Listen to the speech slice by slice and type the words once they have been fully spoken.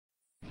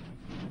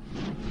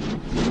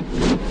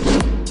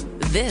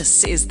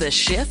This is the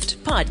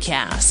Shift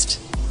Podcast.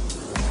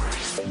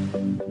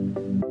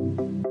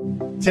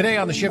 Today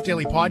on the Shift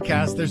Daily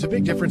Podcast, there's a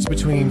big difference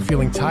between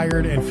feeling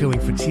tired and feeling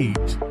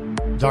fatigued.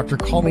 Dr.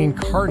 Colleen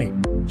Carney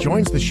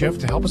joins the Shift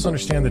to help us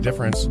understand the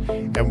difference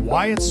and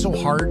why it's so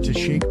hard to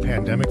shake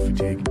pandemic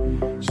fatigue.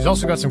 She's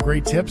also got some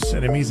great tips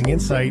and amazing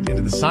insight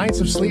into the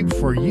science of sleep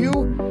for you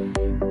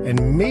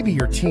and maybe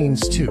your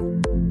teens too.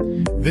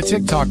 The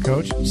TikTok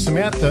coach,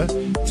 Samantha,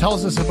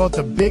 tells us about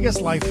the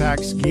biggest life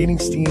hacks gaining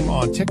steam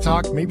on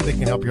TikTok. Maybe they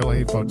can help your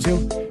life out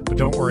too, but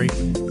don't worry,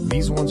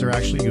 these ones are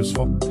actually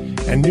useful.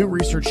 And new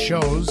research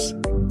shows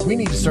we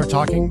need to start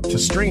talking to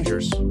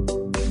strangers.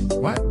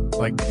 What?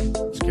 Like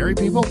scary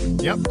people?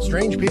 Yep,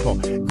 strange people.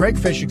 Greg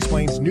Fish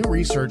explains new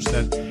research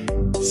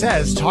that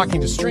says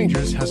talking to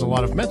strangers has a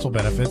lot of mental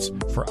benefits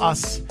for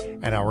us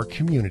and our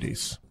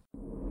communities.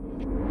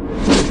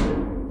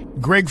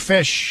 Greg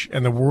Fish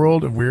and the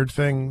world of weird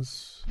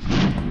things.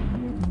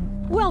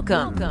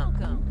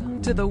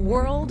 Welcome to the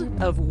world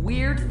of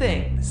weird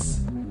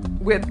things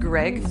with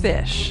Greg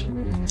Fish.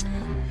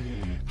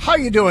 How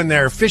you doing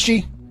there,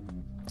 Fishy?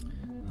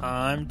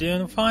 I'm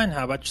doing fine.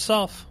 How about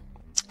yourself?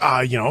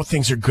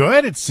 Things are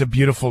good. It's a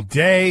beautiful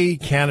day.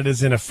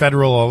 Canada's in a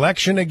federal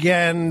election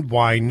again.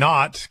 Why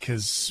not?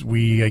 Because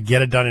we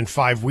get it done in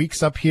 5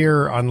 weeks up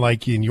here,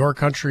 unlike in your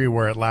country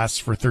where it lasts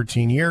for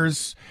 13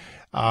 years.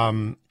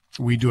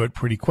 We do it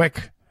pretty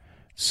quick.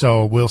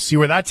 So we'll see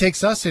where that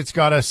takes us. It's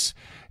got us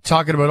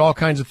talking about all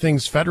kinds of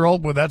things federal,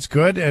 but that's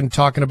good, and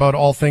talking about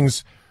all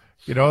things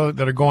that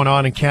are going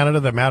on in Canada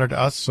that matter to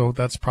us. So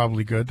that's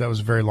probably good. That was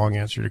a very long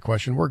answer to your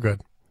question. We're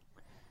good.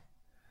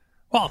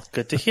 Well,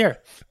 good to hear.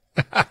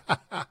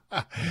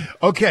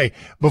 Okay.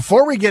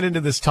 Before we get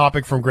into this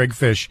topic from Greg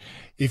Fish,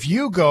 if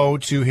you go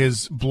to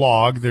his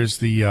blog, there's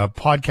the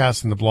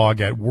podcast and the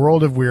blog at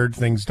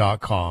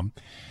worldofweirdthings.com.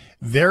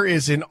 There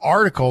is an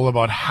article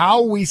about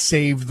how we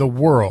saved the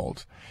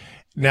world.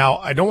 Now,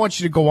 I don't want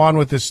you to go on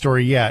with this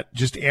story yet.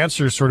 Just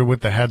answer sort of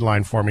with the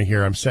headline for me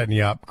here. I'm setting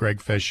you up,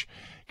 Greg Fish,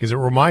 because it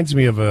reminds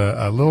me of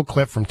a little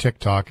clip from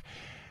TikTok.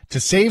 To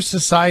save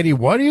society,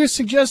 what are you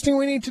suggesting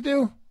we need to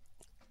do?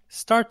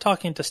 Start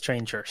talking to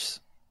strangers.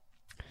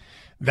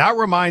 That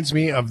reminds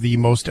me of the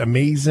most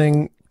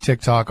amazing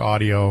TikTok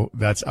audio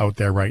that's out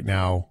there right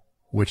now,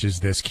 which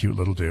is this cute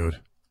little dude.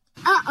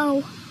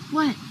 Uh-oh.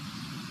 What?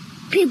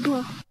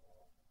 People.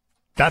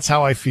 That's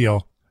how I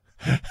feel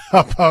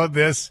about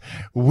this.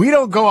 We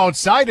don't go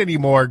outside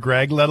anymore,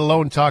 Greg, let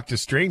alone talk to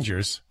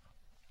strangers.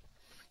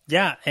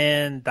 Yeah,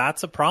 and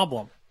that's a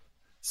problem.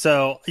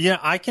 So,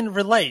 I can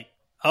relate.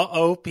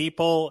 Uh-oh,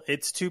 people.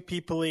 It's two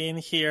people in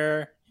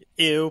here.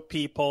 Ew,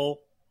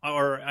 people.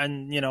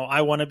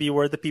 I want to be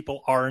where the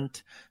people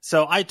aren't.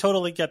 So I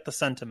totally get the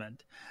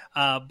sentiment.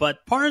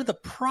 But part of the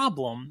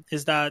problem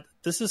is that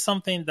this is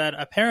something that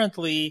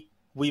apparently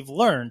we've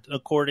learned,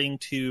 according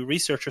to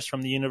researchers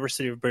from the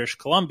University of British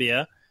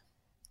Columbia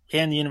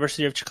and the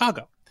University of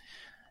Chicago.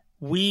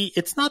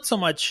 It's not so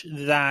much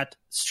that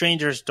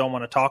strangers don't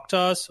want to talk to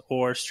us,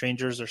 or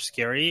strangers are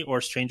scary,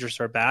 or strangers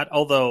are bad.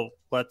 Although,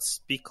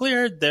 let's be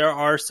clear, there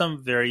are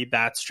some very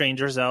bad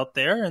strangers out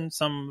there and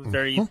some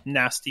very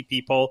nasty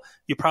people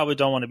you probably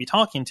don't want to be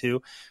talking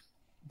to.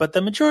 But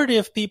the majority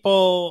of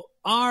people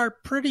are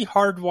pretty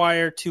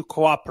hardwired to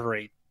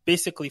cooperate,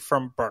 basically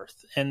from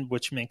birth, and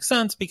which makes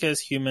sense because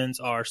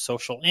humans are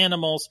social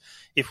animals.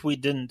 If we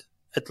didn't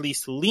at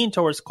least lean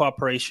towards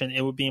cooperation,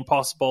 it would be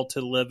impossible to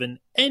live in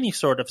any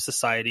sort of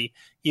society,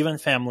 even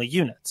family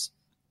units.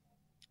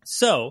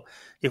 So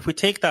if we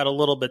take that a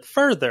little bit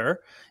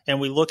further and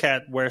we look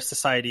at where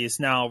society is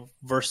now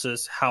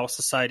versus how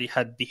society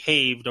had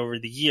behaved over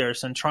the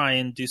years and try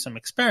and do some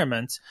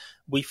experiments,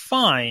 we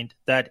find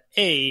that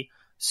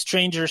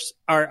strangers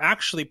are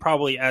actually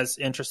probably as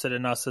interested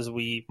in us as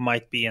we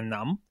might be in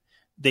them.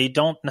 They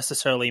don't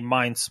necessarily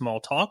mind small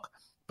talk,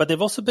 but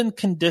they've also been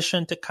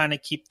conditioned to kind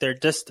of keep their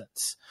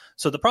distance.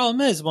 So the problem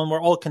is when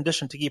we're all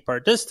conditioned to keep our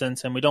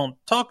distance and we don't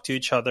talk to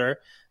each other,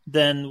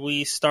 then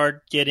we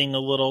start getting a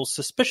little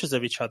suspicious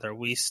of each other.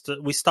 We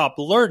stop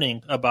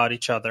learning about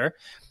each other.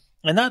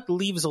 And that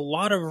leaves a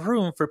lot of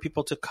room for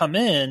people to come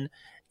in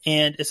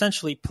and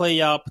essentially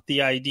play up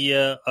the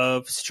idea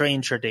of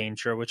stranger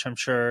danger, which I'm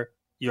sure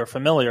you're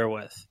familiar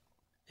with.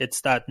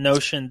 It's that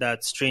notion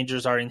that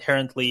strangers are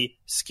inherently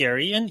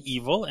scary and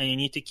evil, and you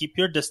need to keep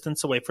your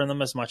distance away from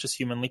them as much as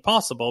humanly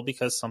possible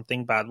because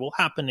something bad will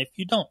happen if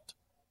you don't.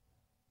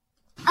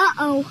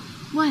 Uh-oh.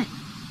 What?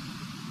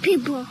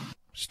 People.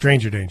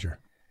 Stranger danger.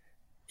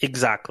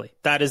 Exactly.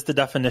 That is the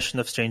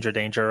definition of stranger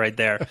danger right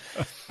there.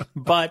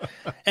 But,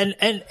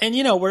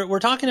 we're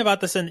talking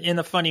about this in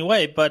a funny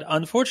way, but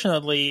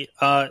unfortunately,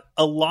 a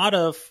lot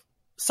of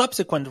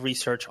subsequent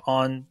research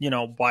on,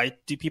 why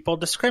do people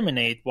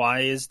discriminate?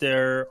 Why is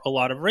there a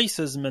lot of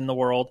racism in the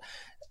world?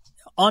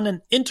 On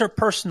an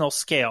interpersonal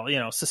scale,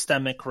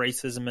 systemic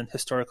racism and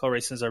historical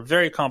racism are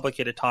very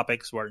complicated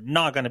topics we're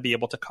not going to be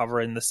able to cover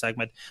in this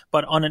segment.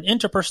 But on an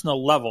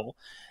interpersonal level,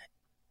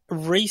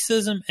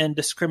 racism and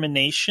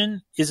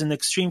discrimination is an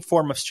extreme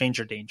form of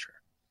stranger danger.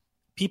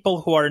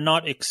 People who are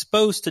not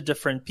exposed to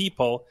different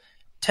people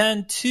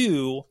tend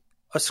to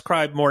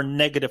ascribe more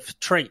negative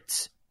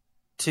traits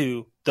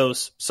to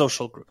those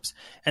social groups.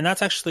 And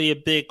that's actually a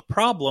big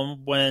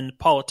problem when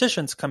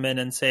politicians come in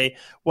and say,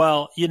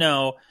 well,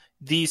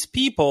 these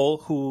people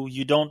who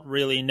you don't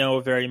really know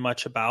very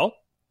much about,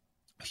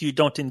 who you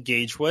don't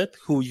engage with,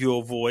 who you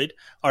avoid,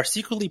 are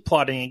secretly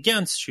plotting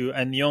against you,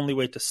 and the only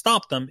way to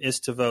stop them is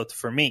to vote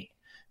for me,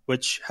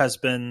 which has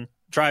been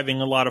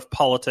driving a lot of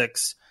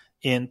politics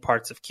in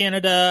parts of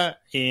Canada,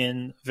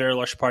 in very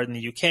large part in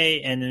the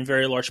UK, and in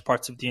very large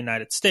parts of the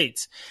United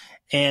States.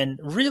 And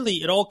really,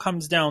 it all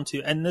comes down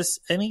to, and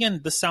again,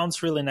 this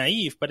sounds really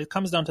naive, but it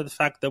comes down to the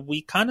fact that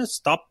we kind of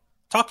stop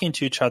talking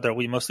to each other.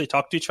 We mostly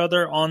talk to each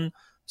other on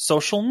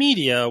social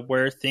media,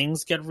 where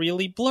things get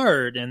really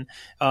blurred. And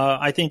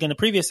I think in the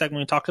previous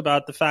segment, we talked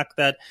about the fact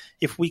that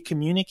if we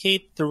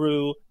communicate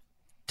through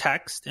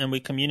text and we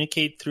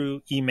communicate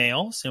through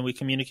emails and we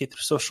communicate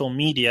through social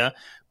media,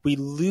 we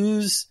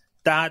lose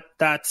that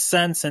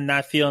sense and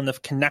that feeling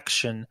of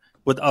connection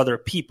with other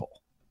people.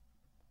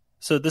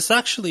 So there's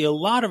actually a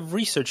lot of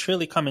research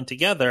really coming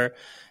together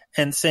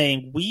and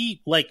saying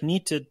we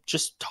need to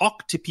just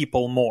talk to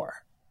people more.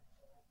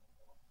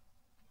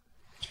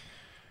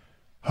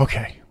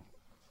 Okay.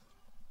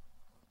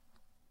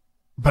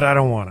 But I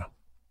don't want to.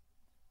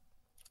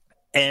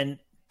 And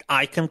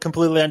I can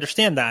completely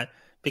understand that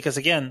because,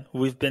 again,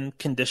 we've been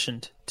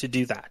conditioned to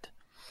do that.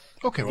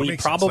 Okay, well, we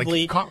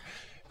probably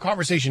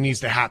conversation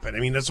needs to happen. I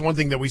mean, that's one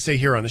thing that we say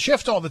here on the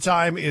shift all the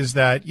time is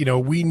that,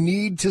 we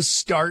need to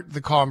start the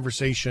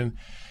conversation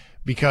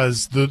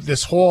because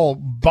this whole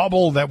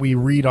bubble that we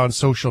read on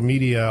social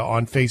media,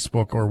 on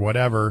Facebook or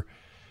whatever.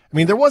 I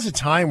mean, there was a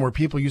time where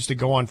people used to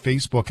go on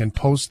Facebook and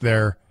post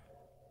their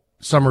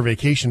summer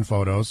vacation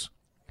photos.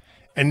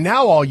 And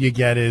now all you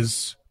get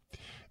is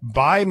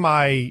buy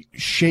my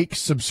Shake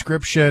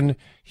subscription.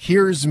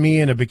 Here's me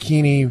in a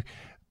bikini.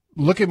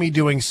 Look at me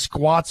doing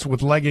squats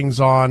with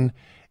leggings on.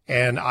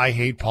 And I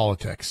hate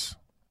politics,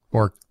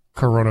 or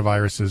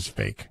coronavirus is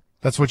fake.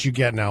 That's what you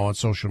get now on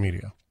social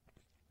media.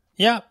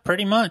 Yeah,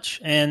 pretty much.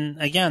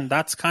 And again,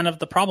 that's kind of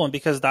the problem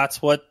because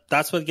that's what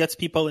gets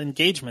people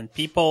engagement.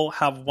 People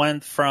have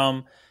went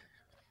from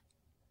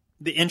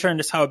the internet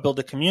is how I build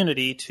a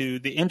community to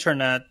the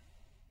internet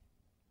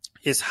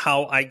is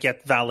how I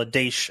get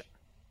validation.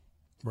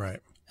 Right.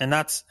 And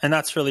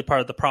that's really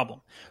part of the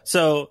problem.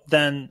 So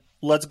then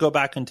let's go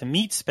back into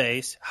meat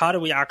space. How do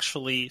we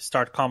actually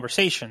start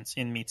conversations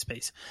in meat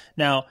space?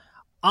 Now,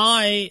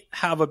 I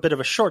have a bit of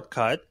a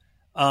shortcut.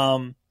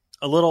 A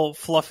little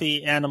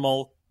fluffy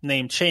animal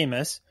named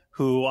Seamus,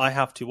 who I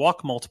have to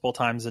walk multiple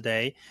times a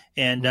day.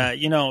 And,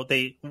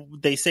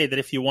 they say that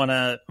if you want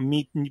to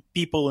meet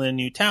people in a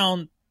new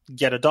town,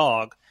 get a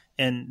dog.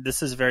 And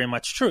this is very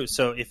much true.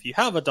 So if you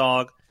have a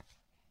dog,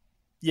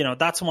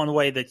 that's one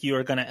way that you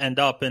are going to end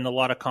up in a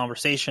lot of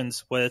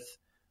conversations with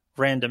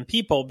random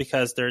people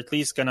because they're at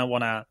least going to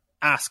want to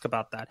ask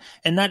about that.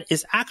 And that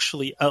is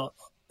actually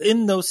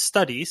in those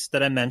studies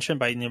that I mentioned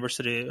by in the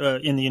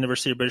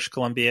University of British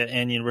Columbia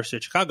and University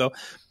of Chicago,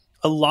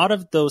 a lot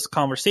of those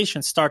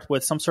conversations start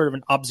with some sort of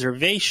an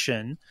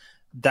observation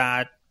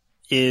that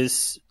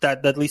leads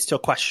to a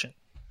question.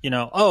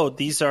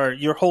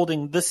 You're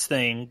holding this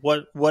thing.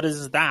 What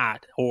is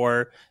that?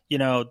 Or,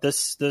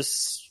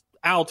 this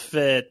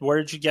outfit,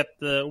 where'd you get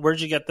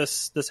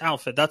this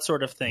outfit, that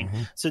sort of thing.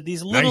 Mm-hmm. So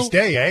these little nice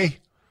day, eh?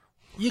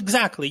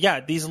 Exactly,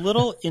 yeah, these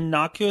little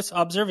innocuous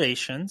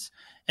observations,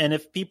 and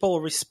if people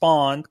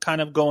respond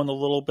kind of going a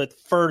little bit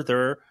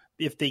further,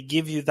 if they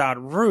give you that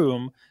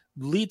room,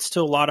 leads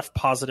to a lot of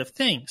positive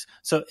things.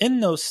 So in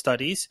those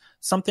studies,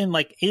 something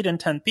like 8 in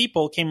 10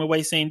 people came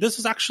away saying, this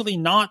is actually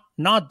not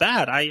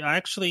bad. I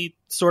actually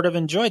sort of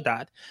enjoyed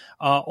that.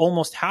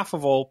 Almost half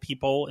of all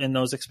people in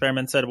those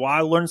experiments said, well,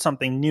 I learned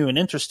something new and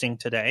interesting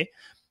today.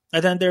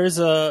 And then there was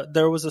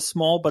a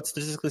small but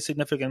statistically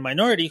significant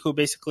minority who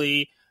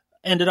basically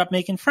ended up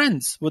making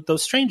friends with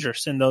those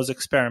strangers in those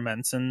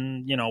experiments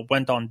and,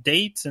 went on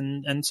dates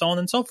and so on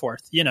and so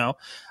forth.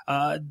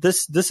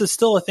 This is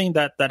still a thing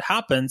that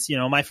happens.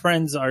 My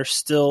friends are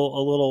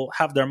still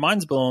have their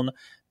minds blown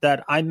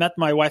that I met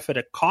my wife at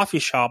a coffee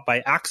shop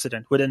by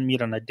accident. We didn't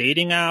meet on a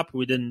dating app.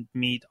 We didn't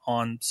meet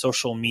on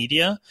social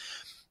media.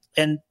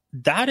 And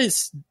that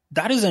is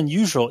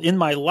unusual. In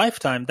my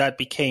lifetime, that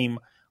became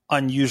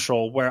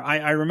unusual, where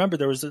I remember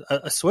there was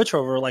a switch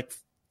over like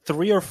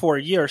 3 or 4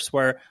 years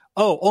where,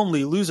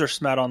 only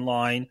losers met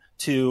online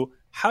to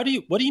what do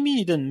you mean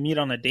you didn't meet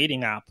on a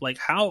dating app? Like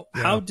how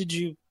did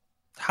you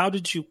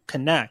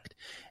connect?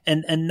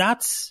 And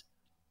that's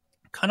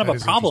kind of a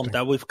problem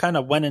that we've kind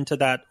of went into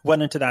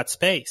that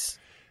space.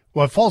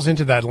 Well, it falls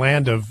into that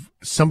land of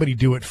somebody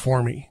do it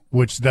for me,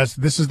 which this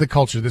is the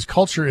culture. This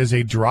culture is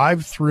a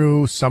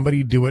drive-through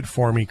somebody do it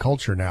for me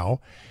culture now,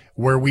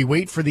 where we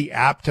wait for the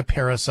app to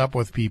pair us up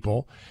with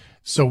people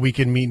so we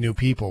can meet new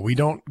people. We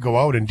don't go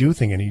out and do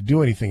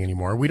anything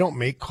anymore. We don't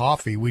make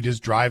coffee. We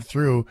just drive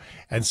through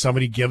and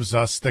somebody gives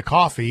us the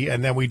coffee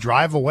and then we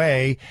drive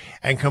away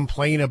and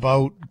complain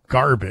about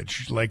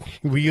garbage. Like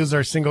we use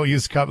our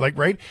single-use cup,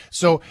 right?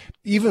 So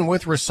even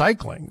with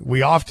recycling,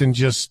 we often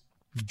just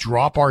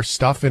drop our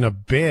stuff in a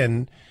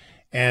bin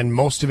and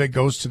most of it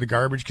goes to the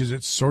garbage because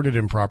it's sorted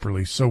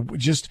improperly. So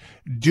just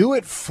do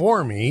it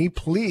for me,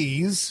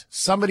 please.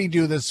 Somebody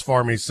do this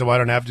for me so I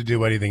don't have to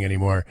do anything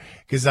anymore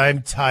because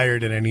I'm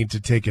tired and I need to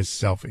take a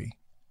selfie.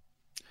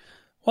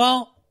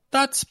 Well,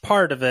 that's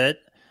part of it.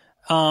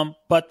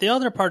 But the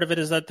other part of it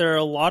is that there are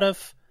a lot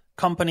of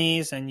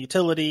companies and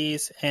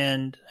utilities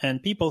and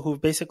people who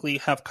basically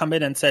have come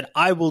in and said,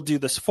 I will do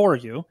this for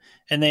you.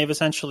 And they've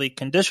essentially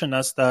conditioned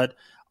us that,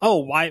 oh,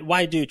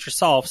 why do it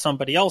yourself?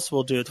 Somebody else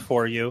will do it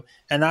for you.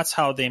 And that's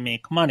how they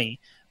make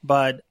money.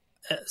 But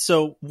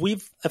so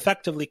we've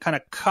effectively kind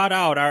of cut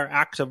out our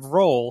active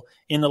role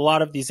in a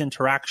lot of these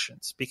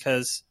interactions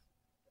because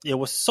it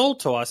was sold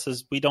to us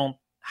as we don't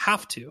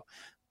have to.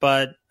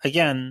 But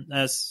again,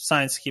 as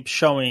science keeps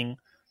showing,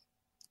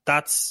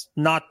 that's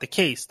not the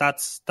case.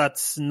 That's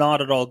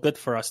not at all good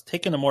for us.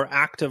 Taking a more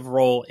active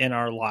role in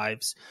our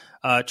lives,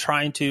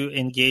 trying to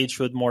engage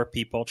with more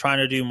people, trying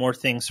to do more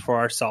things for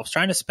ourselves,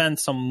 trying to spend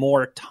some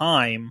more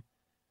time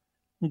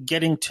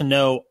getting to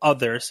know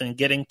others and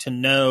getting to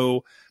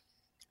know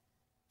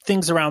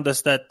things around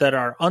us that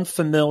are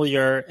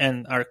unfamiliar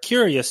and are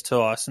curious to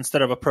us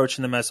instead of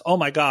approaching them as, oh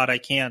my God, I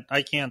can't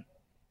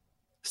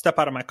step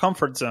out of my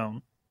comfort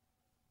zone.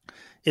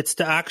 It's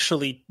to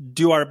actually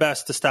do our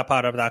best to step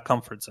out of that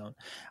comfort zone.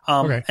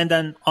 Okay. And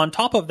then on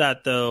top of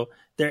that, though,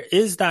 there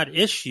is that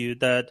issue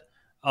that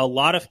a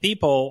lot of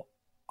people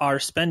are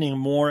spending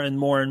more and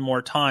more and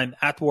more time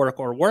at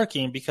work or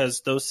working because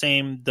those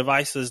same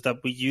devices that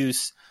we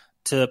use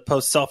to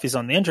post selfies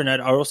on the internet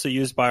are also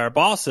used by our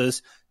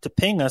bosses to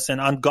ping us in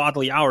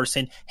ungodly hours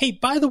saying, hey,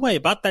 by the way,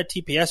 about that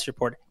TPS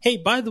report. Hey,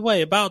 by the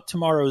way, about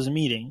tomorrow's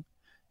meeting.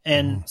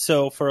 And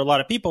so for a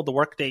lot of people, the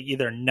workday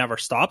either never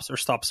stops or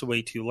stops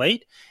way too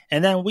late.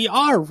 And then we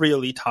are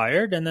really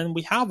tired. And then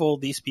we have all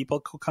these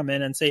people who come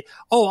in and say,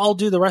 oh, I'll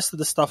do the rest of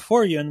the stuff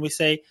for you. And we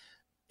say,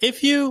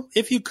 if you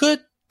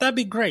could, that'd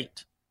be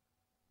great.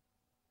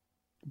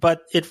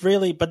 But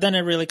then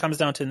it really comes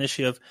down to an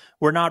issue of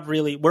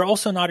we're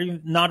also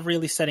not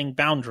really setting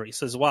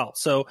boundaries as well.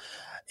 So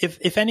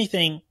if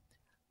anything,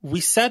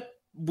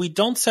 we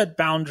don't set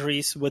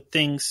boundaries with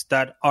things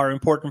that are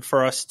important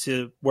for us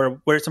to where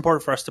it's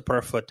important for us to put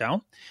our foot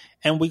down,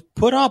 and we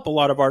put up a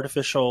lot of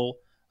artificial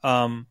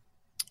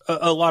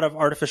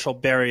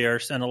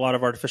barriers and a lot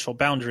of artificial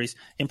boundaries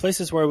in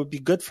places where it would be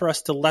good for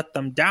us to let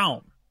them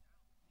down.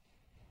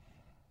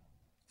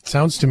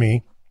 Sounds to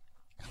me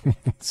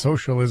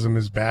socialism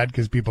is bad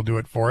because people do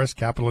it for us.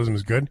 Capitalism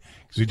is good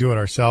because we do it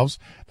ourselves.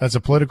 That's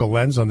a political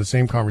lens on the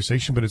same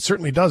conversation, but it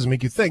certainly does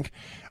make you think,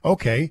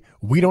 okay,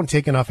 we don't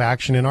take enough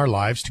action in our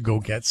lives to go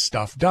get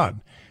stuff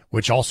done,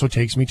 which also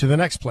takes me to the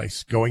next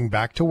place, going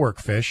back to work,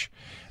 Fish.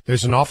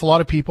 There's an awful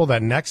lot of people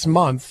that next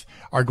month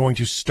are going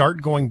to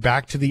start going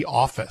back to the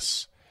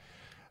office.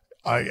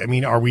 I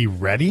mean, are we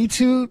ready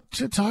to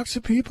talk to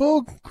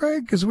people,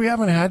 Greg? Because we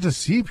haven't had to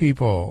see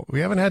people.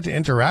 We haven't had to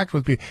interact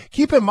with people.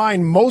 Keep in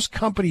mind, most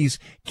companies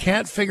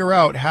can't figure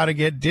out how to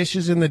get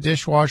dishes in the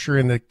dishwasher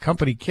in the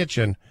company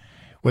kitchen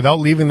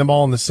without leaving them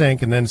all in the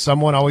sink. And then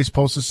someone always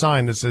posts a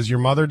sign that says, your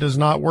mother does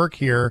not work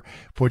here.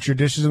 Put your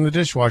dishes in the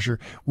dishwasher.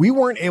 We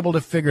weren't able to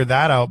figure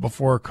that out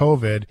before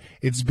COVID.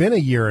 It's been a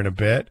year and a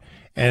bit.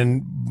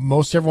 And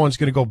most everyone's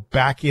going to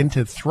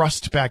go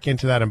thrust back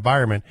into that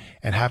environment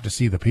and have to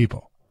see the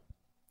people.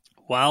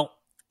 Well,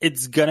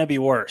 it's going to be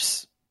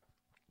worse.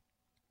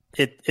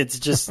 It's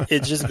just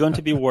going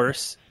to be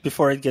worse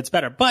before it gets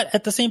better. But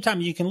at the same time,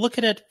 you can look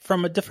at it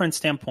from a different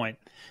standpoint.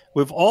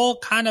 We've all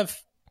kind of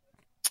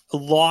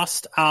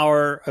lost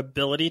our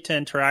ability to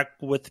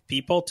interact with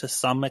people to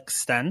some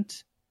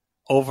extent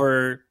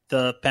over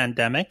the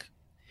pandemic.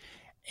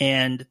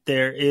 And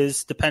there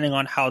is, depending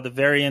on how the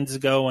variants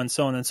go and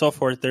so on and so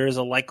forth, there is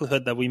a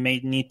likelihood that we may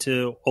need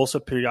to also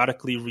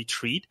periodically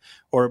retreat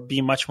or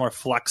be much more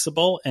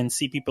flexible and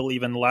see people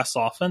even less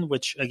often,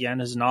 which again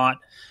is not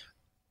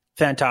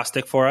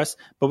fantastic for us.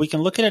 But we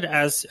can look at it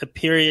as a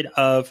period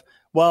of,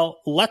 well,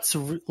 let's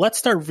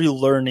start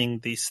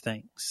relearning these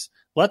things.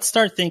 Let's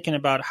start thinking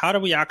about how do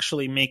we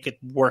actually make it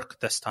work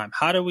this time?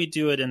 How do we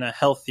do it in a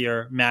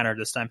healthier manner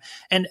this time?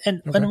 And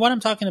what I'm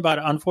talking about,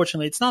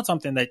 unfortunately, it's not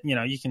something that,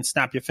 you can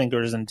snap your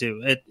fingers and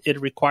do. It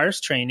requires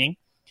training,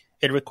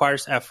 it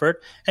requires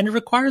effort, and it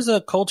requires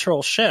a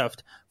cultural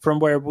shift from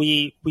where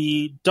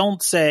we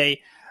don't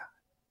say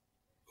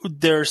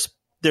there's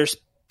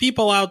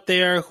people out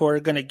there who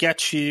are going to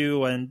get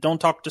you and don't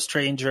talk to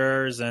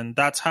strangers, and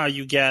that's how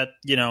you get,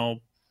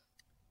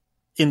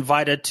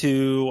 invited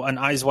to an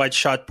Eyes Wide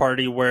Shut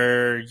party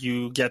where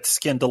you get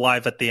skinned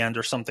alive at the end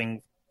or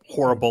something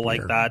horrible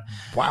like that.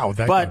 Wow.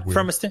 But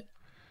from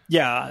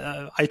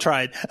I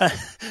tried.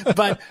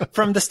 But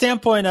from the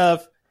standpoint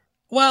of,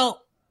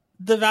 well,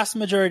 the vast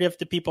majority of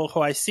the people who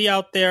I see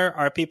out there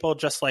are people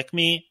just like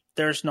me.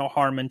 There's no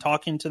harm in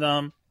talking to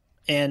them.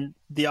 And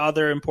the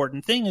other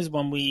important thing is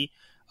when we,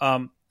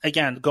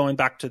 again, going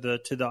back to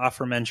the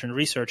aforementioned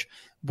research,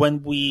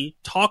 when we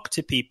talk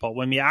to people,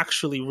 when we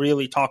actually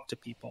really talk to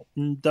people,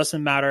 it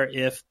doesn't matter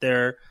if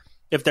they're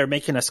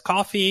making us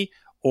coffee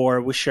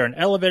or we share an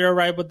elevator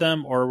ride with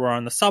them, or we're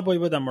on the subway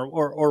with them,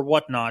 or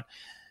whatnot,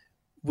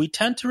 we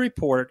tend to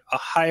report a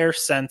higher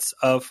sense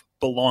of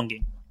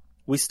belonging.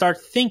 We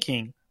start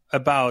thinking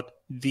about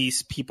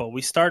these people.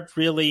 We start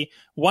really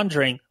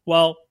wondering,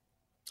 well,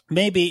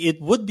 maybe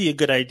it would be a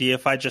good idea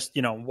if I just,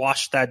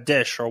 wash that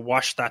dish or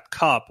wash that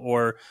cup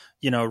or,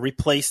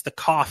 replace the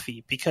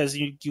coffee, because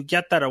you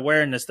get that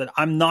awareness that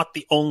I'm not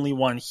the only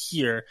one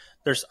here.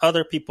 There's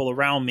other people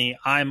around me.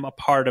 I'm a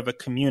part of a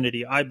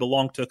community. I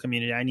belong to a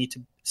community. I need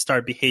to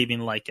start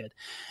behaving like it.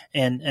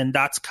 And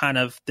that's kind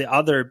of the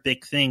other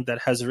big thing that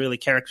has really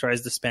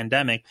characterized this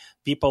pandemic.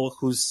 People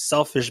whose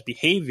selfish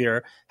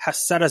behavior has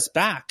set us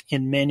back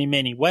in many,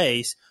 many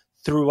ways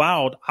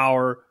throughout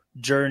our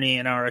journey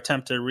and our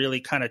attempt to really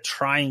kind of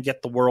try and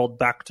get the world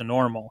back to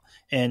normal.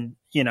 And,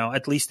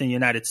 at least in the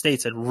United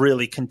States, it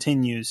really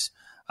continues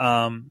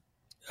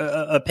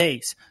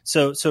apace.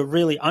 So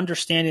really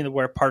understanding that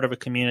we're part of a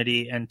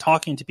community and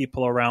talking to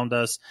people around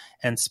us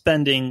and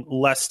spending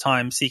less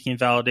time seeking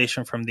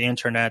validation from the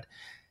internet,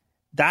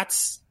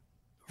 that's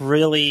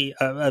really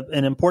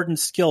an important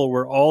skill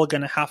we're all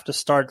going to have to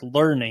start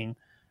learning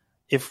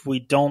if we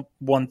don't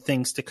want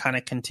things to kind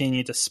of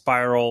continue to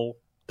spiral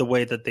the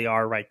way that they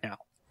are right now.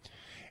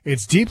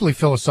 It's deeply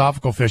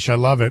philosophical, Fish. I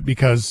love it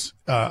because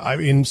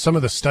in some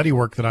of the study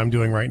work that I'm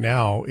doing right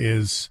now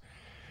is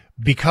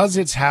because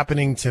it's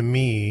happening to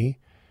me,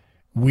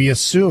 we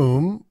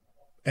assume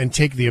and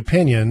take the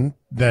opinion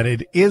that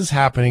it is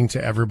happening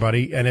to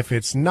everybody. And if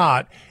it's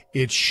not,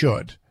 it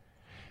should.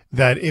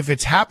 That if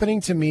it's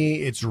happening to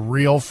me, it's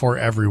real for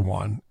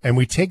everyone. And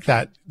we take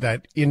that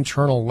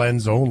internal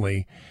lens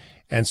only.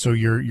 And so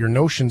your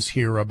notions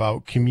here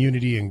about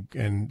community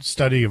and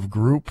study of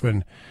group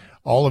and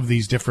all of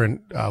these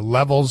different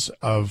levels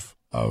of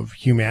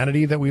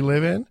humanity that we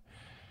live in,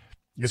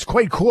 it's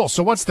quite cool.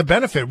 So what's the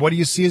benefit? What do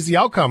you see as the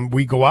outcome?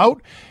 We go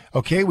out,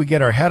 okay, we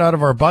get our head out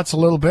of our butts a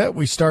little bit.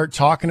 We start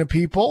talking to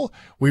people.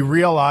 We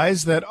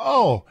realize that,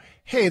 oh,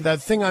 hey,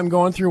 that thing I'm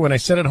going through when I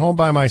sit at home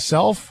by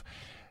myself,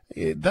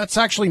 that's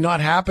actually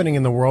not happening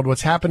in the world.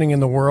 What's happening in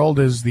the world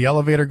is the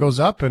elevator goes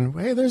up and,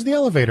 hey, there's the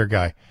elevator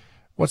guy.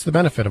 What's the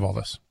benefit of all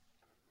this?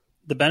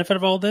 The benefit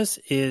of all this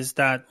is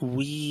that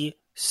we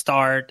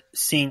start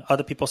seeing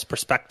other people's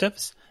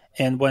perspectives.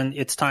 And when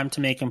it's time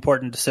to make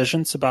important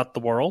decisions about the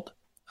world,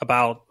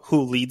 about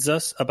who leads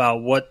us,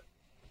 about what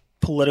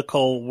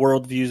political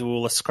worldviews we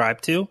will ascribe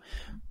to,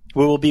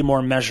 we will be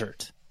more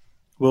measured.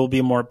 We'll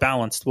be more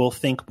balanced. We'll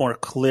think more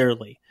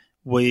clearly.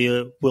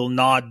 We will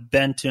not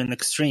bend to an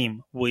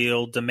extreme.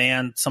 We'll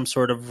demand some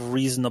sort of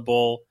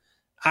reasonable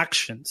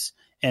actions.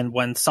 And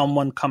when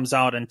someone comes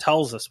out and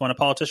tells us, when a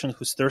politician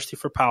who's thirsty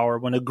for power,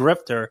 when a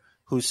grifter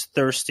who's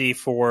thirsty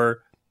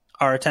for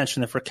our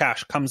attention and for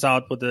cash comes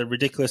out with a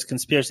ridiculous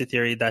conspiracy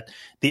theory that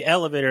the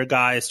elevator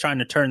guy is trying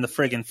to turn the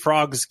friggin'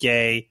 frogs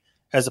gay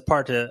as a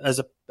part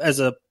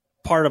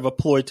of a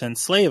ploy to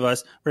enslave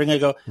us, we're going to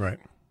go, right?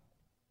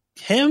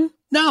 Him?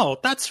 No,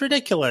 that's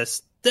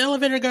ridiculous. The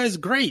elevator guy is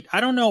great.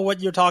 I don't know what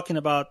you're talking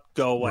about.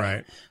 Go away.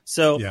 Right.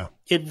 So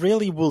It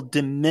really will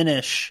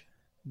diminish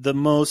the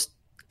most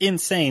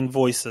insane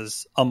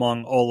voices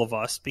among all of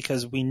us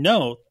because we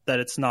know that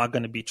it's not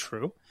going to be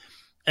true.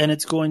 And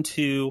it's going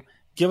to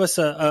give us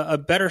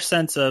a better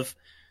sense of,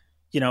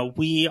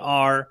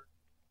 we're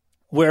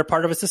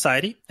part of a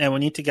society and we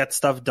need to get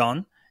stuff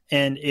done.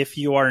 And if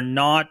you are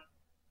not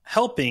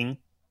helping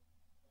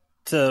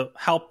to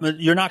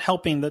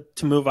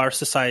move our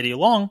society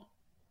along,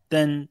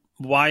 then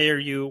why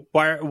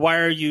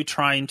are you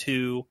trying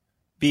to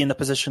be in the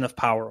position of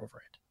power over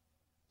it?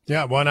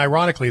 Yeah, well, and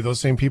ironically, those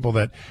same people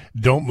that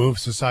don't move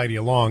society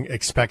along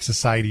expect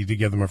society to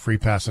give them a free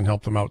pass and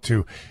help them out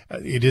too.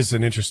 It is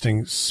an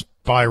interesting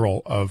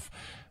spiral of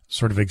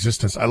sort of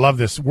existence. I love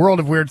this.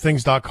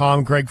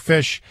 Worldofweirdthings.com. Greg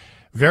Fish,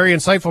 very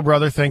insightful,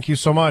 brother. Thank you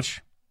so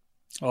much.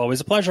 Always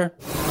a pleasure.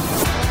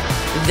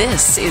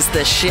 This is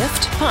the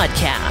Shift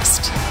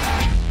Podcast.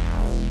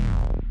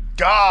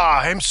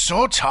 God, I'm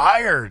so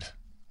tired. I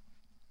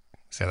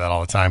say that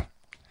all the time.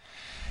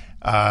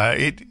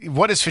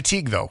 What is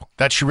fatigue, though?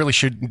 That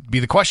should be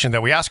the question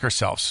that we ask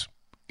ourselves.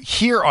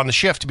 Here on The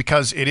Shift,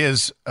 because it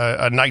is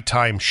a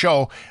nighttime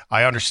show,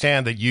 I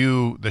understand that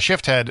you, the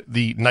shift head,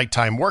 the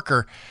nighttime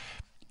worker,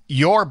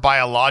 your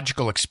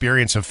biological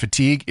experience of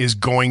fatigue is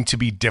going to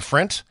be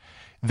different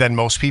than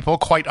most people,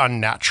 quite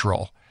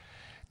unnatural.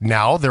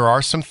 Now, there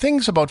are some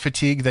things about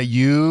fatigue that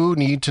you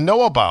need to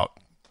know about.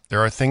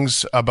 There are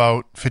things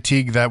about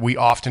fatigue that we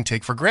often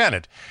take for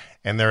granted.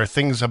 And there are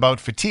things about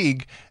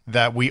fatigue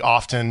that we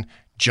often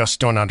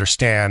just don't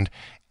understand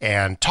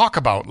and talk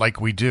about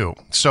like we do.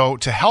 So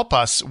to help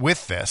us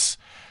with this,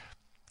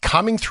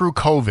 coming through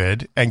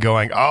COVID and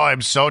going, oh,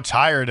 I'm so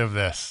tired of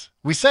this.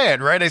 We say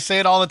it, right? I say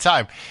it all the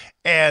time.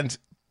 And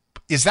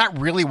is that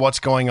really what's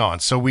going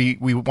on? So we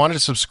wanted to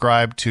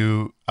subscribe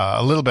to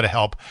a little bit of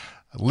help.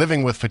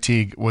 Living with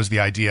fatigue was the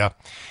idea.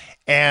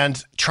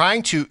 And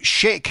trying to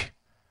shake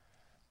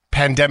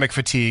pandemic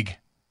fatigue,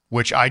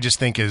 which I just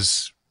think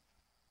is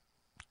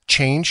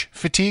change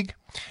fatigue.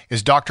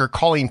 is Dr.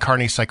 Colleen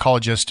Carney,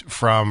 psychologist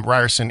from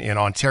Ryerson in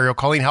Ontario.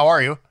 Colleen, how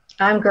are you?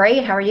 I'm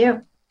great. How are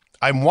you?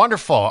 I'm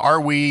wonderful. Are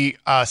we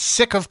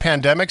sick of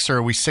pandemics, or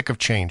are we sick of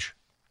change?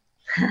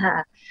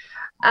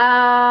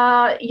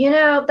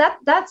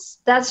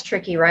 That's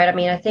tricky, right? I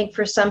mean, I think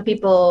for some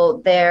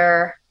people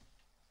they're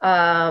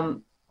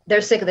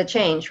sick of the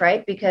change,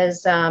 right?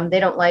 Because they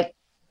don't like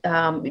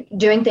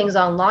doing things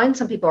online.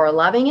 Some people are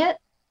loving it.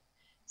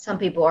 Some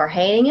people are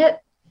hating it.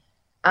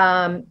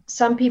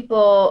 Some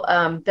people,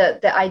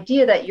 the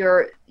idea that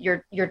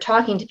you're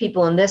talking to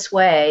people in this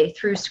way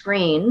through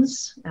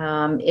screens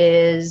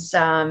is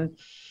some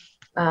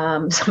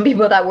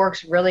people that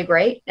works really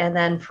great, and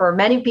then for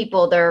many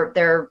people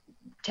they're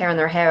tearing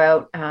their hair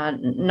out,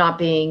 not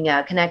being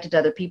connected to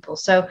other people.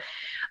 So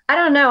I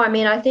don't know. I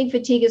mean, I think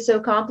fatigue is so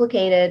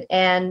complicated,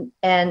 and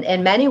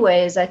in many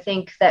ways, I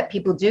think that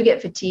people do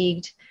get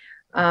fatigued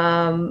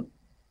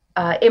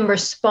in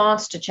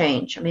response to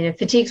change. I mean,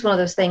 fatigue is one of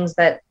those things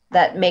that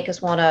make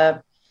us want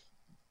to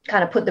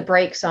kind of put the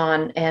brakes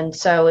on. And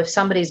so if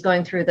somebody's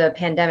going through the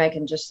pandemic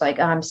and just like,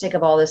 oh, I'm sick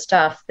of all this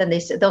stuff, then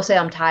they'll say,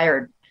 I'm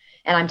tired,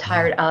 and I'm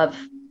tired of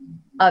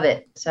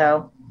it.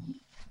 So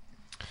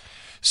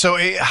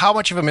how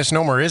much of a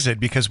misnomer is it?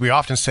 Because we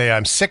often say,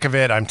 I'm sick of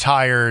it, I'm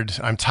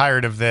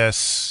tired of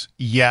this,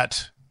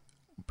 yet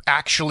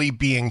actually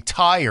being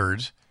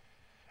tired.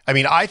 I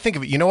mean, I think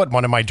of it, you know what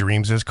one of my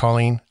dreams is,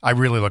 Colleen? I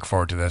really look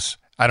forward to this.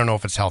 I don't know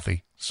if it's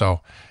healthy.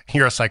 So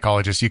you're a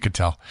psychologist, you could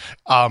tell.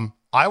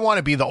 I want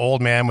to be the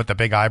old man with the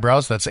big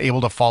eyebrows that's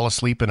able to fall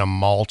asleep in a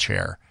mall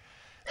chair.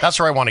 That's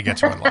where I want to get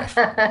to in life.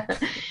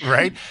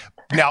 Right?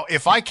 Now,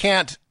 if I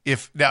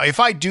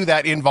do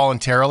that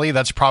involuntarily,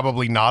 that's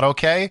probably not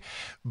okay.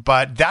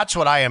 But that's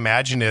what I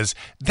imagine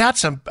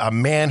that's a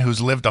man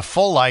who's lived a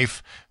full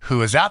life,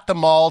 who is at the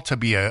mall to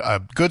be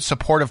a good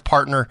supportive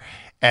partner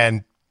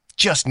and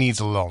just needs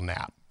a little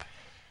nap.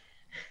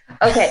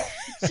 Okay.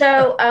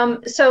 So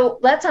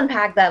let's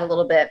unpack that a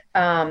little bit.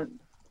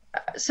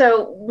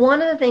 So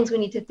one of the things we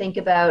need to think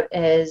about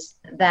is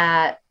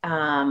that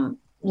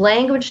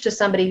language to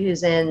somebody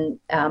who's in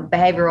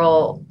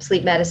behavioral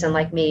sleep medicine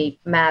like me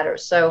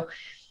matters. So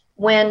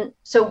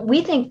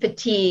we think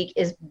fatigue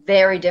is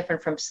very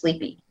different from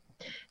sleepy.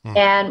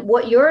 And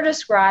what you're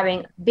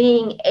describing,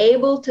 being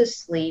able to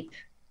sleep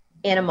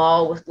in a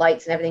mall with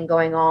lights and everything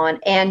going on,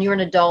 and you're an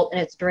adult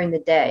and it's during the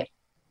day,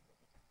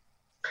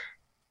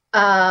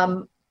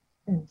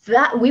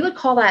 that we would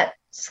call that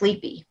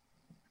sleepy.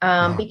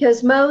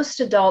 Because most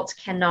adults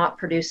cannot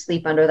produce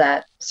sleep under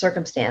that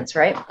circumstance,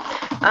 right?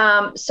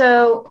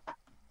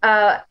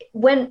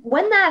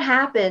 When that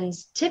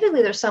happens,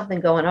 typically there's something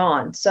going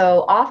on.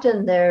 So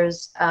often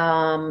there's,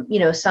 some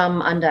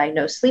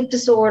undiagnosed sleep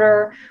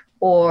disorder,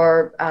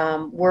 or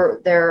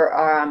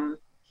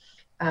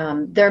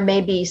there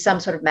may be some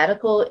sort of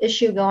medical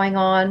issue going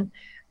on.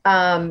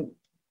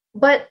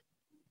 But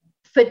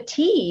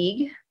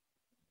fatigue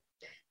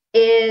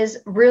is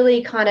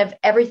really kind of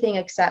everything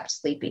except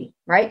sleepy,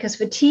 right? Because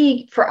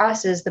fatigue for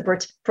us is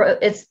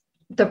it's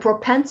the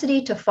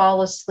propensity to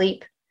fall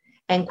asleep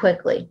and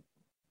quickly.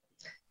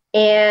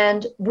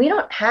 And we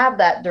don't have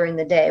that during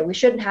the day. We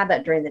shouldn't have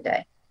that during the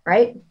day,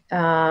 right?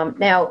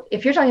 Now,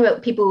 if you're talking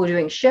about people who are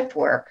doing shift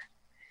work,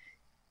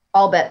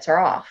 all bets are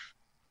off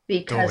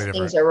because totally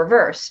things are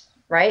reversed,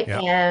 right?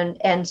 Yeah.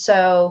 And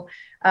so,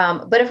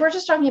 but if we're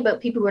just talking about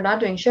people who are not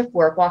doing shift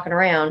work, walking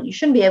around, you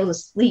shouldn't be able to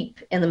sleep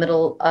in the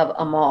middle of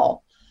a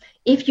mall.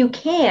 If you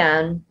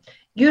can,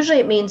 usually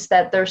it means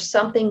that there's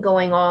something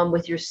going on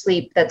with your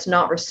sleep that's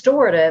not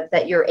restorative,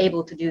 that you're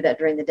able to do that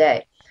during the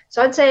day.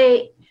 So I'd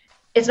say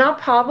it's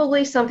not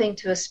probably something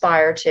to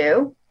aspire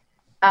to.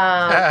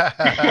 It's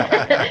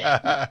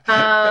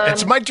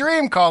my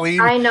dream, Colleen.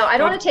 I know. I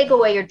don't want to take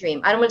away your dream.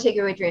 I don't want to take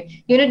away your dream.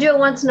 You're going to do it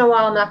once in a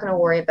while. I'm not going to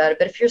worry about it.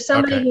 But if you're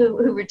somebody who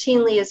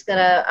routinely is going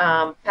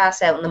to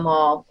pass out in the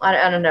mall,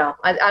 I don't know.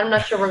 I'm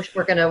not sure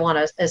we're going to want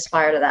to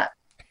aspire to that.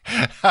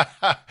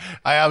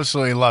 I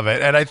absolutely love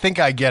it. And I think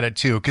I get it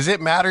too, because it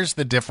matters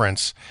the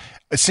difference.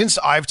 Since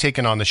I've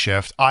taken on the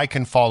shift, I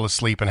can fall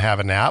asleep and have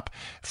a nap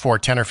for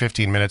 10 or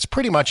 15 minutes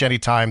pretty much any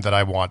time that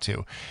I want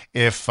to.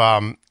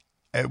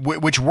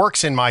 Which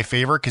works in my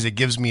favor because it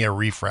gives me a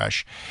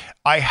refresh.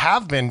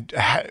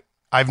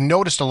 I've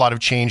noticed a lot of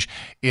change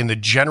in the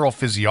general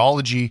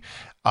physiology,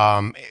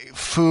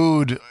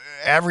 food,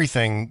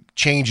 everything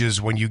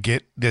changes when you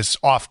get this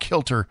off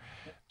kilter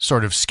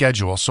sort of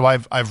schedule. So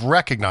I've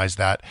recognized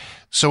that.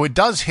 So it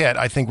does hit,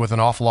 I think, with an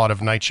awful lot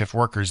of night shift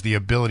workers, the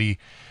ability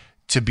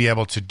to be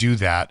able to do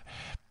that.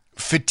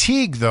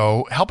 Fatigue,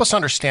 though, help us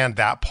understand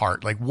that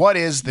part. Like, what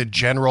is the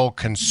general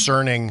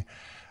concerning,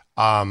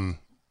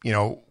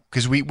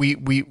 because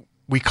we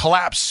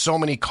collapse so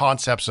many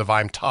concepts of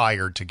I'm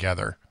tired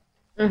together.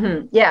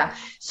 Mm-hmm. Yeah.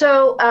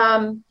 So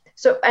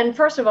and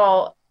first of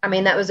all, I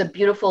mean, that was a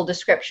beautiful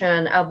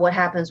description of what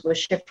happens with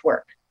shift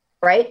work,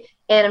 right?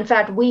 And in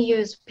fact,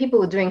 people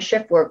who are doing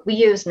shift work, we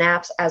use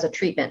naps as a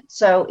treatment.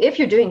 So if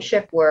you're doing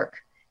shift work,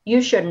 you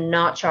should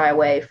not shy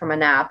away from a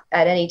nap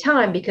at any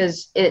time,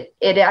 because it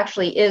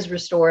actually is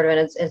restorative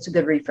and it's a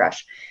good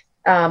refresh.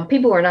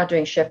 People who are not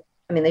doing shift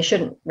I mean, they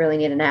shouldn't really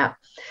need a nap.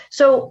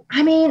 So,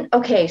 I mean,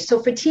 okay, so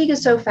fatigue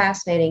is so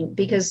fascinating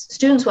because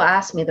students will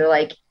ask me, they're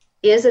like,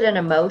 is it an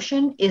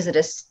emotion? Is it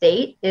a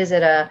state?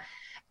 And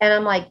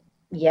I'm like,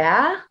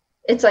 yeah,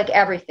 it's like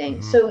everything.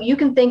 Mm-hmm. So you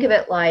can think of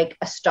it like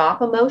a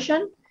stop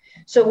emotion.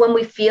 So when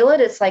we feel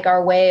it, it's like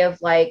our way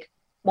of like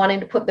wanting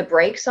to put the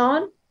brakes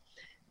on.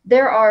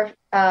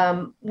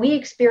 We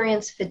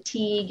experience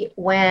fatigue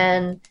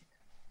when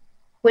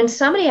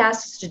somebody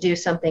asks us to do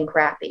something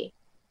crappy,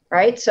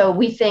 right? So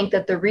we think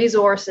that the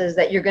resources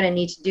that you're going to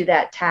need to do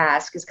that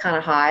task is kind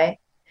of high.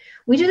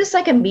 We do this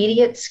like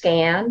immediate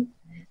scan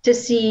to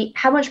see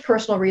how much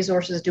personal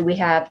resources do we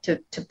have to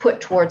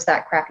put towards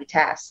that crappy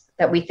task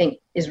that we think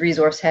is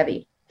resource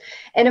heavy.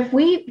 And if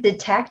we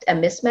detect a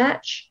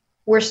mismatch,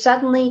 we're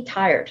suddenly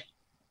tired.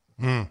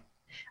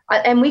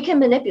 And we can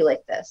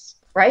manipulate this,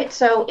 right?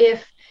 So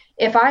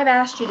if I've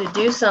asked you to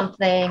do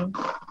something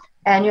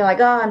and you're like,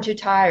 oh, I'm too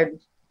tired,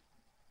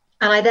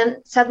 and I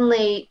then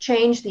suddenly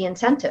change the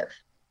incentive,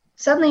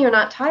 suddenly you're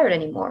not tired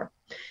anymore.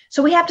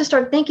 So we have to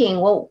start thinking,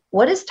 well,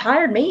 what does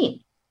tired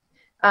mean?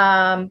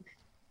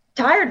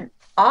 Tired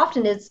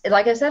often is,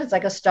 like I said, it's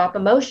like a stop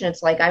emotion.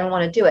 It's like, I don't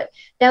want to do it.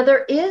 Now,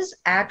 there is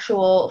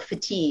actual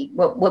fatigue,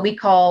 what we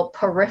call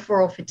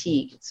peripheral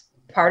fatigue. It's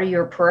part of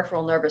your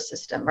peripheral nervous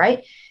system,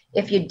 right?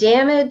 If you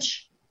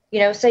damage,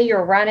 say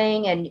you're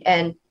running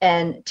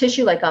and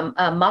tissue like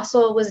a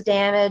muscle was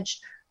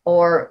damaged,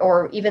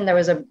 or even there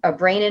was a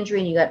brain injury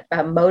and you got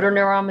a motor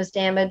neuron was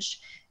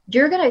damaged,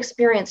 you're going to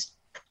experience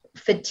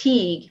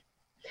fatigue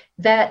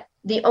that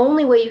the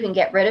only way you can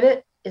get rid of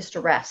it is to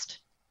rest.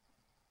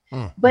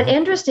 But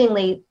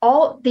interestingly,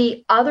 all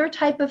the other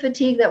type of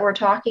fatigue that we're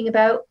talking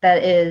about,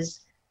 that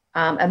is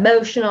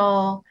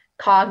emotional,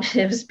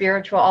 cognitive,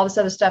 spiritual, all this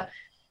other stuff,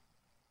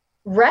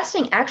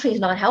 resting actually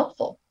is not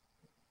helpful,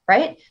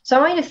 right? So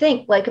I want you to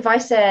think, like if I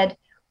said,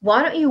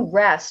 why don't you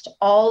rest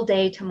all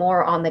day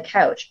tomorrow on the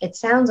couch? It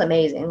sounds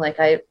amazing. Like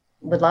I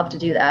would love to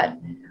do that.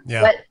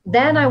 Yeah. But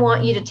then I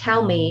want you to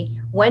tell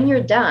me, when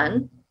you're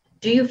done,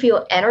 do you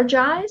feel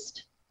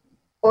energized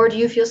or do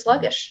you feel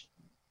sluggish?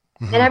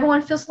 And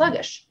everyone feels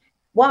sluggish.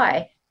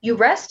 Why? You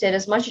rested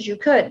as much as you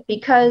could,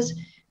 because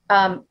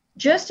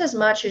just as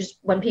much as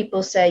when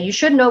people say you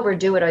shouldn't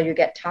overdo it or you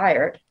get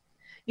tired,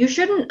 you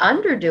shouldn't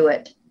underdo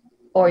it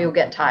or you'll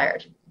get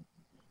tired.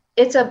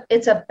 It's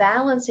a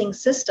balancing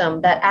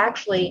system that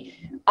actually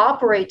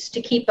operates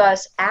to keep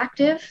us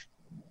active,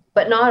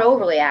 but not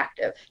overly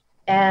active.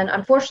 And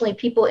unfortunately,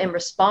 people in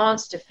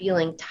response to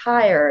feeling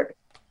tired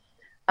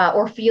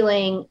or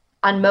feeling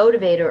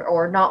unmotivated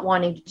or not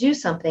wanting to do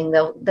something,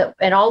 they'll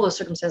in all those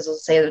circumstances, they'll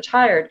say they're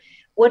tired.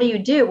 What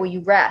do? Well, you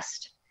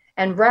rest.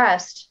 And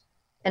rest,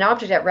 an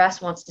object at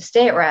rest wants to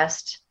stay at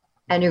rest,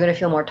 and you're going to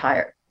feel more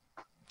tired.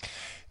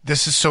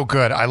 This is so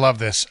good. I love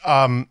this.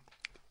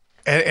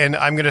 And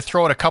I'm going to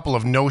throw out a couple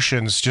of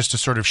notions just to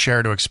sort of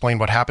share to explain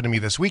what happened to me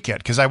this weekend,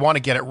 because I want to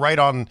get it right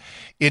on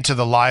into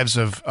the lives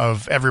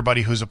of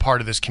everybody who's a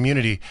part of this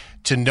community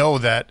to know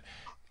that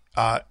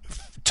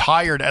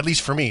tired, at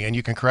least for me, and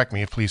you can correct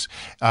me, please,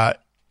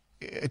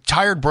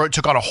 tired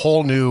took on a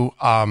whole new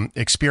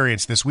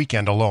experience this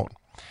weekend alone.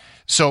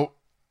 So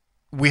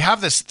we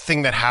have this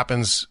thing that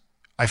happens,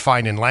 I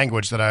find in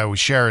language that I always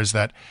share, is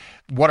that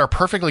what are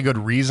perfectly good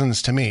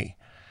reasons to me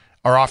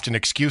are often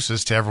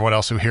excuses to everyone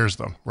else who hears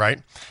them,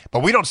 right?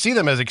 But we don't see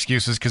them as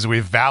excuses because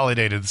we've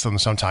validated them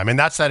sometime. And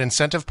that's that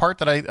incentive part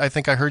that I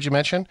think I heard you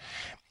mention.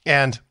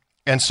 And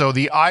so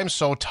I'm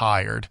so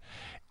tired.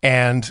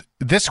 And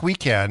this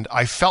weekend,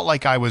 I felt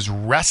like I was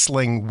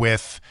wrestling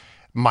with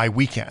my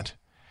weekend.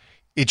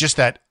 It just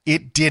that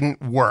it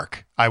didn't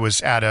work. I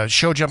was at a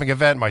show jumping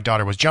event. My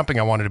daughter was jumping.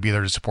 I wanted to be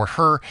there to support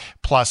her.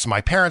 Plus,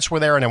 my parents were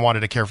there and I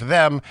wanted to care for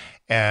them.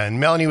 And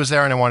Melanie was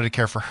there and I wanted to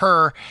care for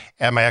her.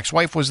 And my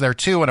ex-wife was there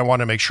too. And I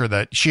wanted to make sure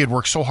that she had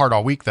worked so hard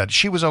all week that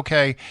she was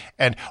okay.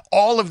 And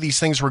all of these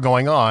things were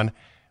going on.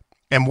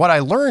 And what I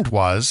learned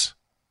was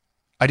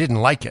I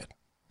didn't like it.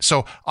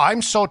 So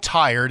I'm so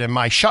tired in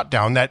my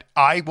shutdown that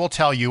I will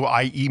tell you,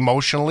 I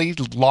emotionally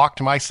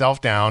locked myself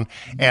down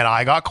and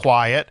I got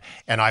quiet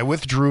and I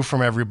withdrew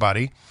from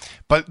everybody.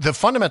 But the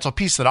fundamental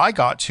piece that I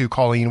got to,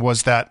 Colleen,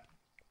 was that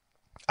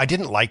I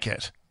didn't like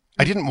it.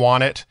 I didn't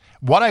want it.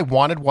 What I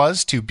wanted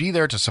was to be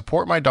there to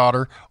support my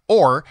daughter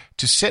or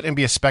to sit and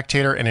be a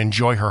spectator and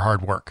enjoy her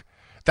hard work.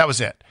 That was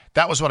it.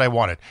 That was what I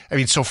wanted. I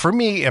mean, so for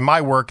me in my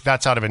work,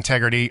 that's out of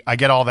integrity. I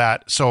get all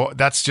that. So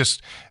that's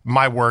just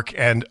my work.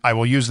 And I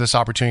will use this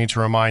opportunity to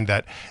remind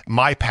that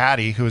my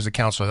Patty, who is a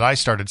counselor that I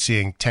started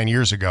seeing 10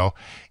 years ago,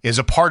 is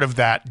a part of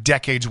that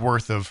decades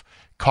worth of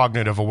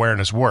cognitive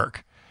awareness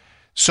work.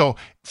 So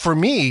for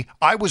me,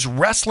 I was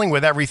wrestling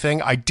with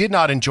everything. I did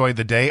not enjoy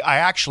the day. I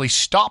actually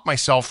stopped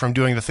myself from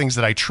doing the things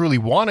that I truly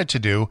wanted to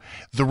do.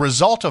 The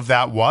result of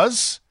that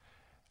was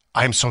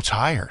I'm so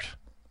tired.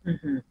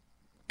 Mm-hmm.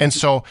 And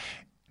so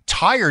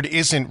tired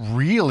isn't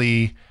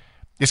really,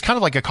 it's kind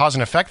of like a cause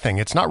and effect thing.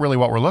 It's not really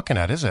what we're looking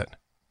at, is it?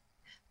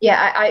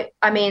 Yeah,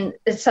 I mean,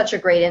 it's such a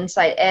great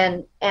insight.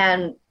 And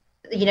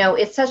you know,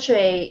 it's such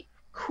a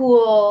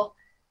cool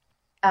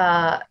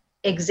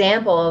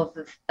example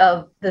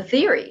of the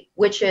theory,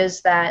 which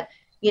is that,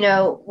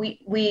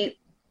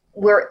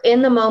 we're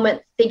in the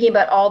moment thinking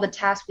about all the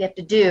tasks we have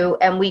to do,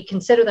 and we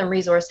consider them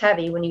resource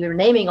heavy. When you're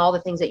naming all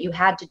the things that you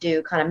had to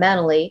do kind of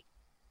mentally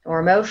or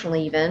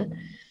emotionally even,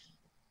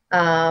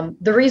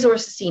 the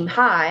resources seem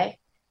high.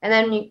 And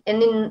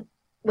then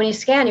when you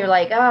scan, you're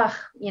like,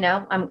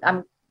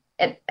 and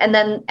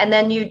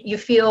then you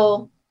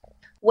feel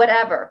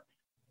whatever,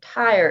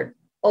 tired,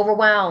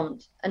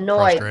 overwhelmed,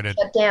 annoyed, frustrated,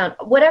 shut down,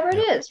 whatever it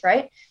is,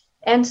 right?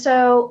 And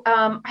so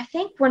I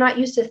think we're not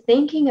used to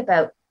thinking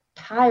about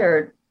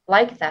tired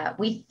like that.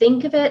 We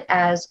think of it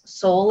as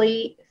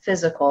solely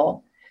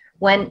physical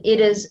when it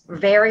is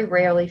very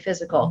rarely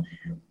physical.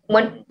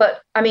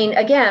 But I mean,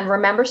 again,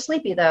 remember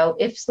sleepy though.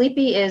 If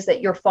sleepy is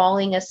that you're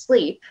falling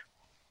asleep,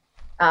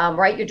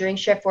 right? You're doing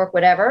shift work,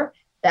 whatever,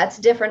 that's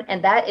different.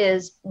 And that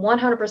is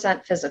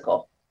 100%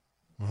 physical.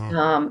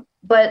 Mm-hmm.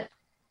 But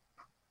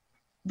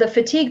the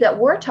fatigue that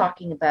we're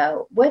talking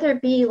about, whether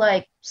it be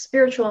like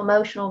spiritual,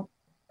 emotional,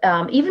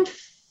 even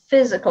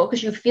physical,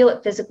 because you feel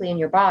it physically in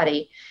your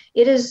body,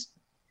 it is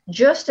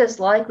just as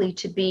likely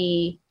to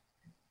be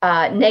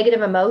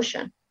negative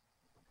emotion,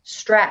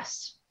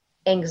 stress,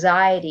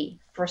 anxiety,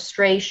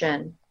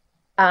 frustration.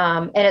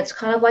 And it's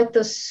kind of like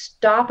the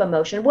stop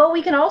emotion. Well,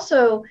 we can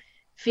also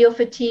feel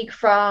fatigue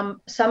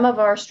from some of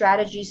our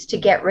strategies to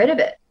get rid of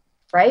it,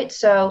 right?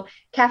 So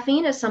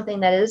caffeine is something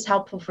that is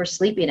helpful for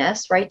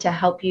sleepiness, right? To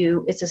help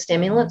you, it's a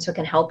stimulant, so it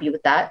can help you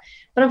with that.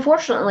 But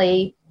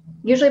unfortunately,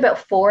 usually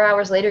about 4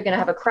 hours later, you're going to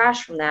have a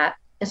crash from that.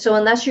 And so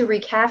unless you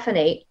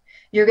recaffeinate,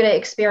 you're going to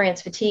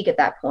experience fatigue at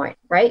that point,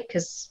 right?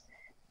 Because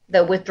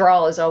the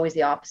withdrawal is always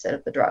the opposite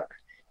of the drug.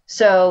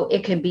 So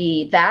it can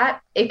be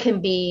that, it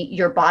can be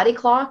your body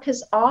clock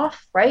is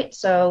off, right?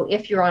 So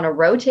if you're on a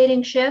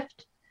rotating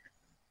shift,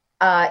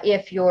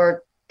 if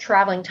you're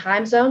traveling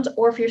time zones,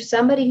 or if you're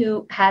somebody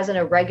who has an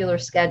irregular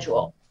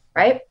schedule,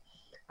 right?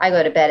 I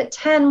go to bed at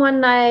 10 one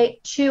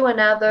night, 2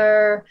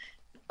 another,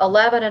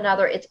 11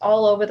 another, it's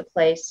all over the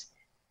place.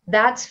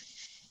 That's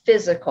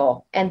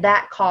physical, and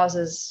that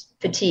causes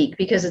fatigue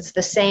because it's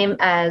the same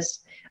as,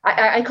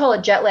 I call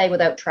it jet lag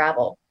without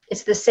travel.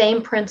 It's the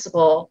same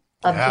principle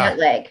of jet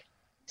lag.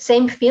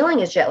 Same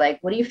feeling as jet lag.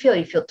 What do you feel?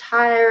 You feel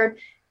tired,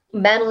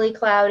 mentally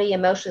cloudy,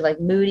 emotionally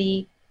like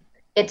moody.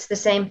 It's the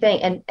same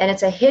thing. And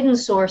it's a hidden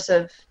source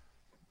of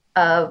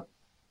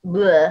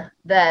bleh,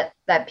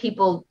 that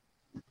people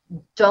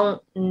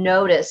don't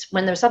notice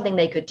when there's something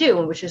they could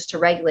do, which is to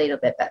regulate a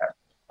bit better.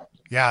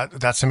 Yeah,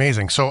 that's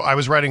amazing. So I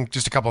was writing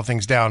just a couple of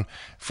things down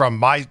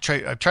from I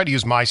tried to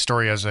use my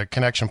story as a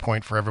connection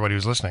point for everybody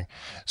who's listening.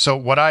 So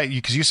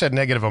because you said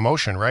negative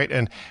emotion, right?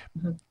 And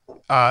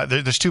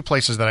there's two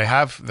places that I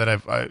have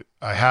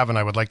and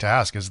I would like to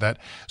ask is that,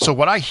 so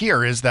what I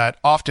hear is that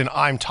often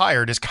I'm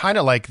tired is kind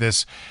of like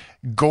this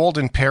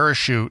golden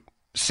parachute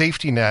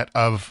safety net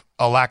of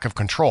a lack of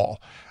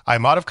control.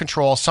 I'm out of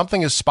control.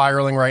 Something is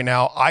spiraling right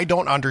now. I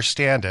don't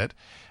understand it.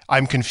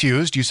 I'm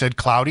confused. You said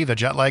cloudy, the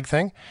jet lag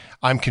thing.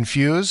 I'm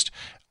confused.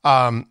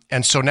 And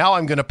so now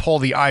I'm going to pull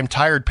the I'm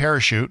tired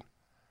parachute,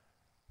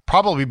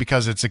 probably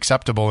because it's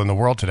acceptable in the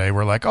world today.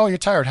 We're like, oh, you're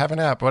tired, have a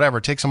nap,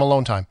 whatever, take some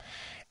alone time.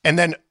 And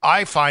then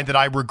I find that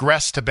I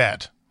regress to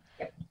bed.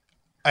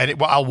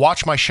 I'll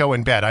watch my show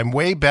in bed. I'm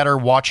way better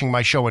watching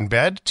my show in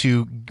bed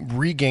to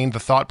regain the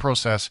thought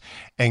process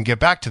and get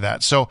back to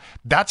that. So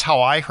that's how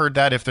I heard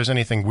that. If there's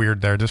anything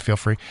weird there, just feel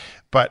free.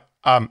 But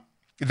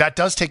that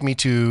does take me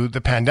to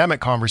the pandemic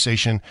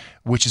conversation,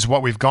 which is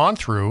what we've gone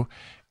through.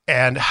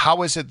 And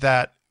how is it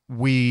that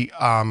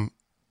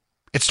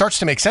it starts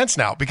to make sense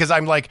now? Because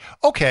I'm like,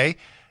 okay,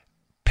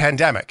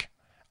 pandemic,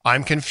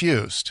 I'm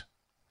confused.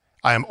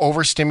 I am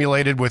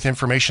overstimulated with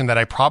information that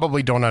I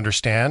probably don't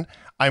understand.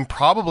 I'm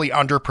probably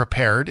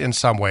underprepared in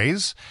some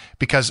ways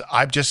because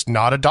I'm just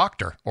not a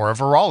doctor or a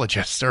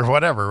virologist or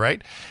whatever,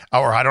 right?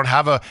 Or I don't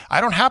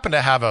happen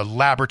to have a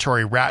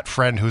laboratory rat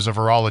friend who's a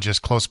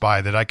virologist close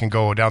by that I can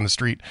go down the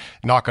street,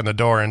 knock on the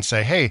door and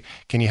say, hey,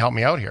 can you help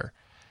me out here?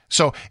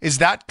 So is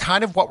that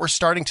kind of what we're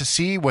starting to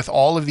see with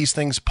all of these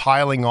things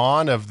piling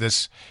on of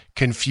this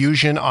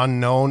confusion,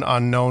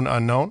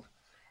 unknown?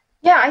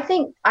 Yeah, I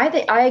think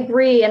I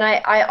agree. And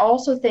I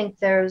also think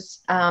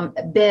there's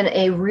been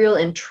a real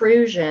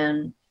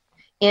intrusion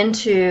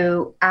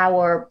into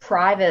our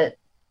private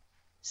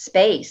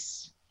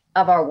space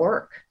of our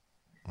work,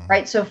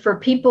 right? So for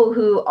people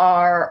who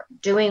are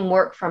doing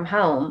work from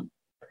home,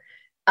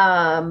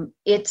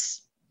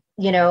 it's,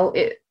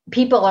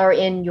 people are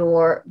in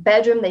your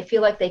bedroom. They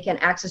feel like they can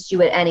access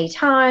you at any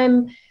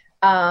time.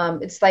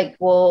 It's like,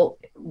 well,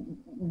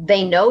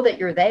 they know that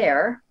you're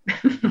there.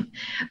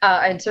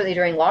 And certainly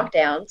during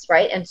lockdowns,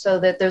 right? And so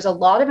that there's a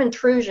lot of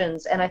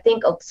intrusions. And I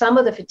think some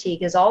of the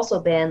fatigue has also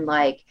been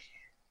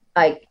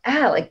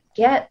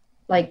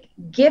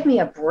give me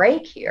a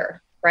break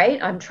here,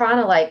 right? I'm trying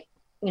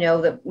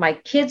to my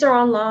kids are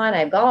online.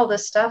 I've got all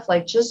this stuff,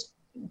 just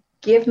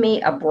give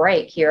me a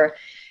break here.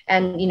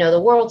 And,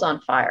 the world's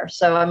on fire.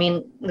 So, I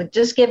mean,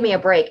 just give me a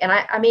break. And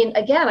I mean,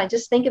 again, I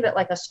just think of it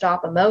like a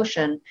stop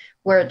emotion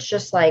where it's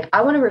just like,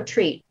 I want to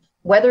retreat.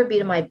 whether it be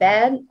to my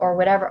bed or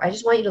whatever. I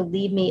just want you to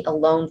leave me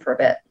alone for a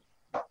bit.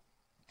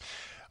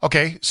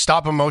 Okay,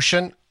 stop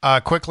emotion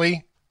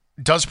quickly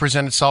does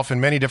present itself in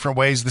many different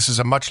ways. This is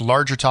a much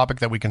larger topic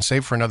that we can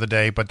save for another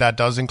day, but that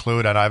does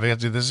include, and I've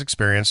had this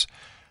experience,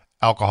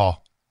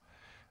 alcohol.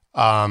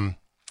 Then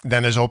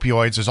there's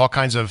opioids. There's all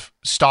kinds of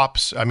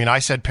stops. I mean, I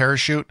said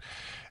parachute,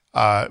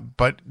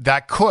 but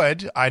that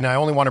could, and I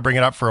only want to bring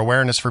it up for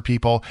awareness for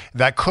people,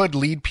 that could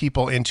lead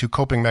people into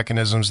coping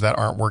mechanisms that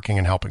aren't working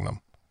and helping them.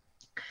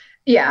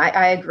 Yeah,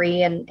 I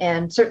agree.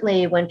 And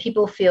certainly when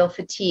people feel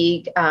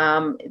fatigue,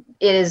 it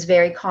is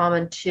very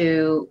common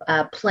to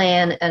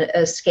plan an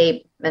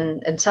escape.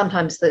 And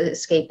sometimes the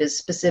escape is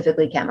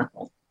specifically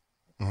chemical.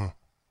 Mm-hmm.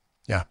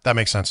 Yeah, that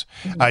makes sense.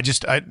 Mm-hmm. I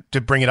to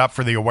bring it up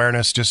for the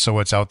awareness, just so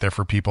it's out there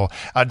for people.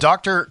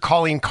 Dr.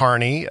 Colleen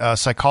Carney, a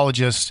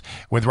psychologist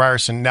with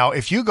Ryerson. Now,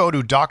 if you go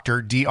to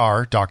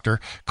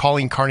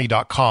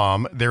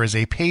drColleenCarney.com, there is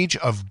a page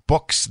of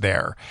books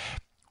there.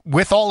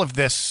 With all of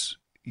this,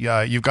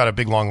 you've got a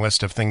big long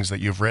list of things that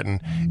you've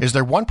written. Is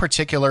there one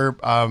particular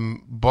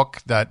book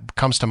that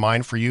comes to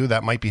mind for you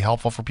that might be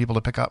helpful for people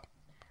to pick up?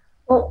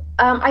 Well,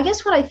 I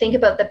guess when I think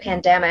about the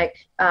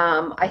pandemic,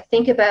 I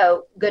think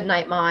about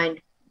Goodnight Mind,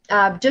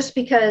 just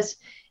because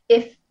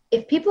if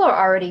people are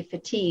already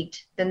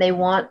fatigued, then they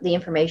want the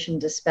information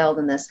dispelled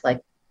in this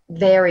like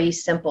very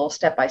simple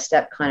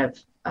step-by-step kind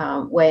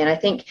of way. And I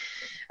think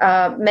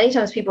many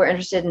times people are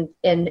interested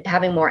in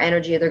having more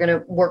energy. They're going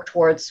to work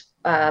towards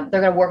they're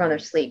going to work on their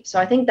sleep. So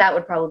I think that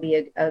would probably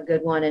be a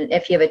good one. And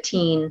if you have a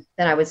teen,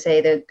 then I would say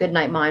the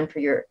Goodnight Mind for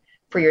your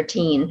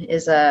teen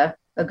is a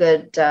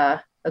good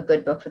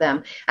book for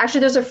them. Actually,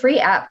 there's a free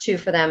app too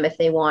for them if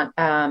they want.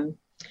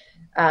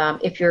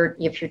 If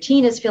your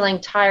teen is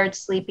feeling tired,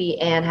 sleepy,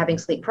 and having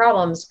sleep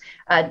problems,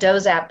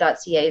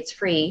 dozeapp.ca, it's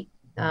free.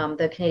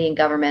 The Canadian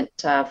government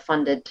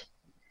funded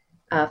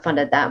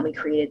that, and we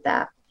created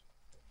that.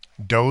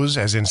 Doze,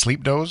 as in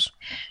sleep doze?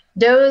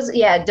 Doze,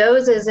 yeah,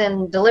 doze is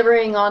in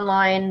delivering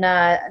online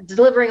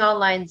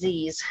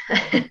Z's.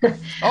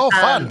 Oh,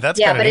 fun! That's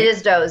yeah, but neat. it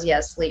is doze,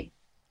 yes, sleep.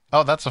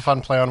 Oh, that's a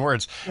fun play on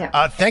words.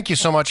 Yeah. Thank you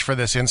so much for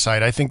this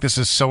insight. I think this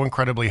is so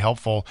incredibly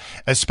helpful,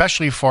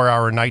 especially for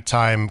our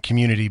nighttime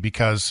community,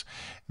 because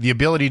the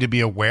ability to be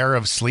aware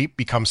of sleep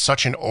becomes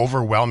such an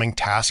overwhelming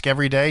task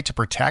every day to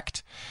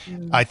protect.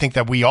 I think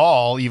that we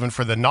all, even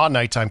for the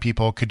non-nighttime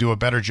people, could do a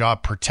better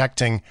job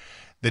protecting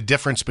the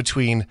difference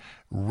between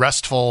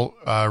restful,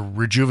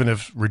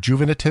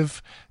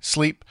 rejuvenative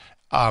sleep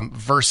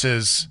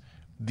versus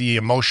the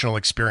emotional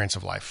experience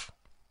of life.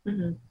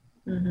 Mm-hmm.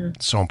 Mm-hmm.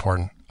 So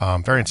important.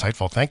 Very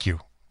insightful. Thank you.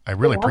 I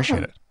really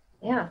appreciate it.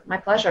 Yeah, my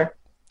pleasure.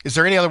 Is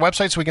there any other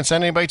websites we can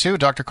send anybody to?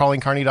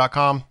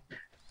 drcolleencarney.com.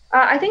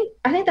 I think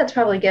that's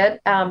probably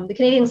good. The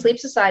Canadian Sleep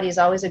Society is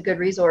always a good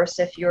resource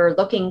if you're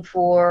looking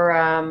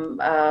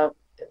for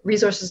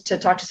resources to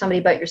talk to somebody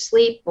about your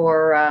sleep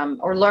or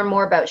learn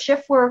more about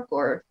shift work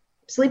or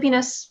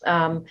sleepiness.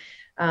 The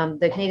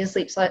Canadian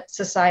Sleep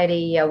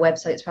Society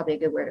website is probably a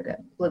good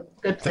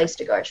place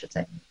to go, I should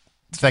say.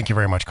 Thank you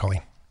very much,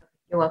 Colleen.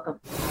 You're welcome.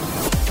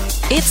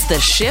 It's the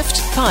Shift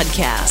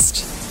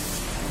Podcast.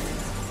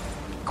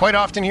 Quite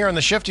often here on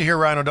The Shift, you hear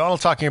Ryan O'Donnell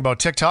talking about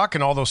TikTok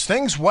and all those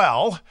things.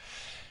 Well,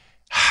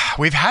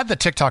 we've had the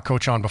TikTok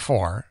coach on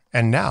before,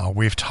 and now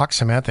we've talked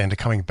Samantha into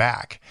coming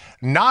back,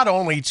 not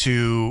only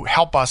to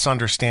help us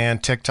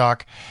understand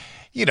TikTok,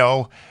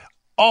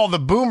 all the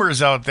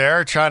boomers out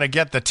there trying to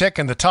get the tick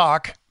and the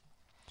talk.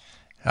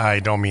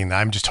 I don't mean that.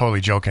 I'm just totally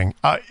joking.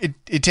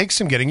 It takes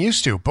some getting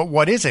used to. But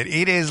what is it?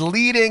 It is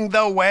leading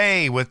the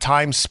way with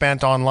time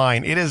spent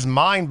online. It is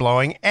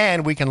mind-blowing,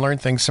 and we can learn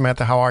things.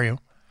 Samantha, how are you?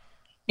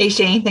 Hey,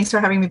 Shane. Thanks for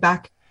having me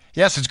back.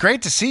 Yes, it's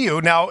great to see you.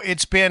 Now,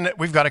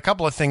 we've got a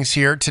couple of things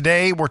here.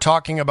 Today, we're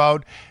talking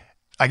about,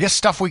 I guess,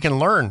 stuff we can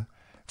learn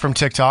from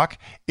TikTok.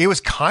 It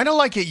was kind of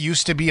like it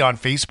used to be on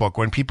Facebook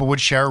when people would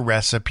share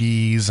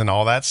recipes and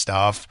all that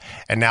stuff.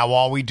 And now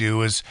all we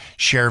do is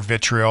share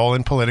vitriol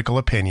and political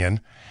opinion.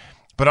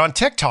 But on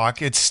TikTok,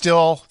 there's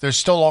still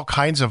all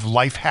kinds of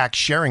life hack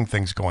sharing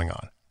things going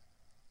on.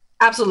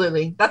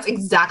 Absolutely. That's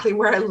exactly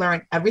where I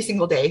learn every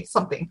single day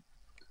something.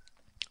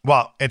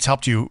 Well, it's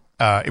helped you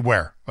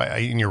where?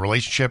 In your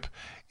relationship,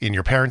 in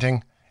your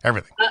parenting,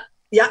 everything.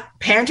 Yeah.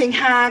 Parenting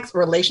hacks,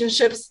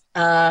 relationships,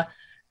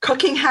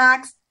 cooking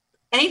hacks,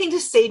 anything to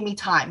save me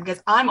time,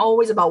 because I'm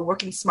always about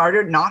working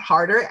smarter, not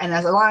harder. And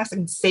as long as I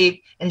can save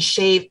and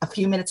shave a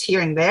few minutes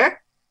here and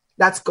there,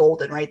 that's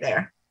golden right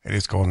there. It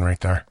is golden right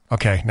there.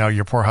 Okay. Now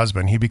your poor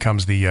husband, he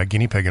becomes the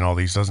guinea pig in all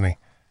these, doesn't he?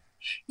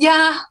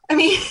 Yeah. I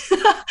mean,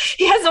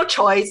 he has no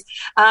choice.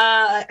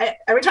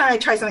 Every time I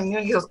try something new,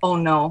 he goes, "Oh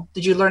no,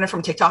 did you learn it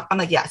from TikTok?" I'm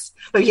like, "Yes,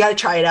 but you got to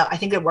try it out. I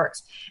think it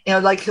works."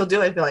 Like he'll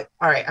do it and be like,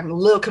 "All right, I'm a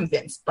little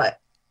convinced," but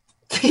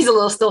he's a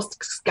little still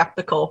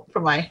skeptical for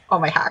all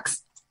my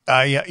hacks.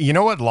 Yeah, you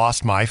know what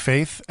lost my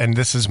faith, and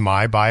this is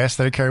my bias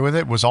that I carry with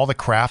it, was all the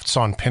crafts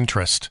on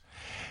Pinterest.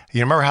 You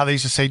remember how they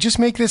used to say, just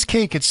make this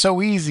cake, it's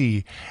so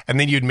easy. And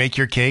then you'd make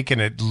your cake and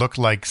it looked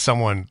like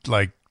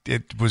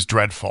it was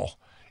dreadful,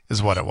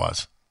 is what it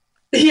was.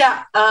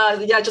 Yeah,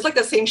 just like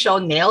the same show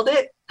Nailed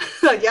It.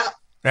 Like, yeah.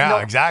 Yeah, No,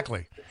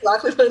 exactly.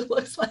 exactly what it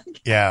looks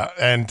like. Yeah,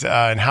 and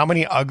how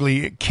many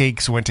ugly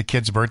cakes went to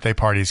kids' birthday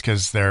parties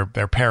because their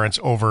parents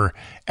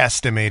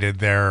overestimated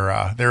their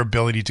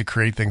ability to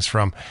create things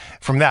from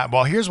that.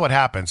 Well, here's what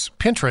happens.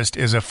 Pinterest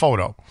is a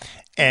photo,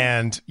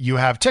 and you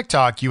have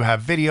TikTok, you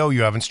have video,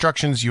 you have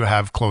instructions, you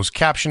have closed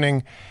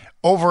captioning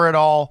over it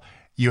all.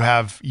 You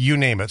have you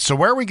name it. So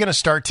where are we going to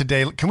start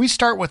today? Can we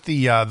start with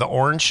the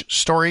orange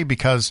story,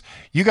 because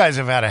you guys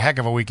have had a heck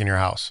of a week in your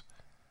house?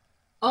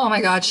 Oh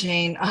my God,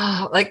 Shane.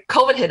 Like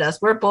COVID hit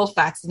us. We're both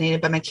vaccinated,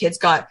 but my kids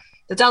got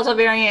the Delta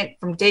variant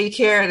from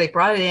daycare. They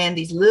brought it in,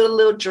 these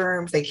little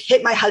germs. They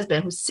hit my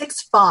husband, who's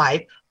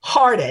 6'5",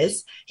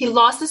 hardest. He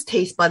lost his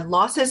taste bud,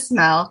 lost his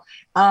smell.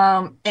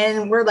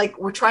 And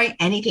we're trying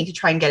anything to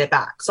try and get it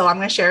back. So I'm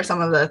going to share some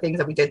of the things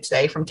that we did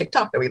today from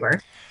TikTok that we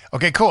learned.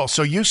 Okay, cool.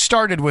 So you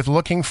started with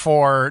looking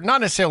for not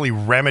necessarily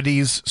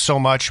remedies so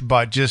much,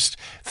 but just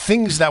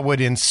things that would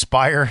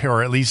inspire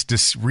or at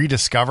least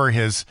rediscover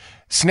his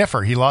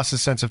sniffer. He lost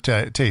his sense of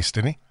taste,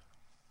 didn't he?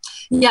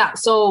 Yeah.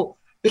 So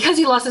because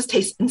he lost his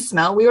taste and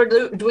smell, we were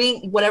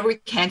doing whatever we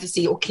can to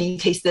see, can you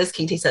taste this?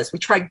 Can you taste this? We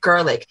tried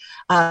garlic,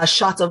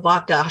 shots of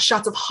vodka,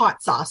 shots of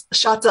hot sauce,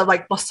 shots of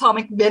like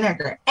balsamic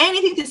vinegar,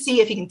 anything to see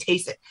if he can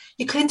taste it.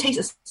 He couldn't taste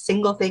a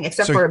single thing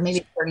except for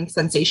maybe burning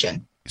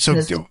sensation.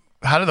 So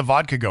how did the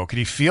vodka go? Could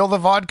he feel the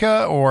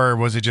vodka, or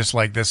was it just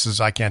like,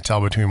 I can't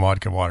tell between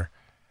vodka and water?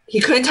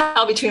 He couldn't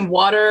tell between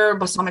water,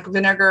 balsamic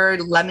vinegar,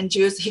 lemon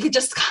juice. He could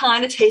just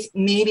kind of taste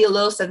maybe a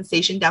little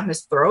sensation down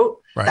his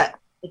throat. Right. That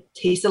it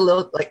tasted a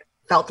little, like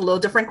felt a little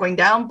different going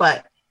down,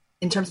 but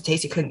in terms of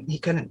taste, he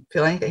couldn't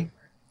feel anything.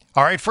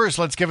 All right, first,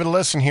 let's give it a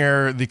listen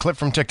here. The clip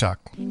from TikTok.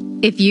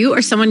 If you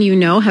or someone you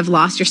know have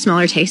lost your smell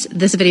or taste,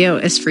 this video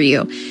is for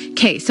you.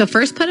 Okay, so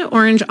first put an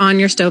orange on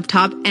your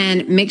stovetop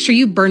and make sure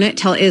you burn it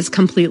till it is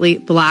completely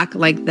black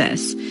like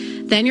this.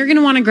 Then you're going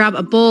to want to grab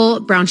a bowl,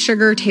 brown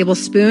sugar,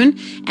 tablespoon,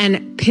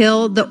 and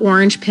peel the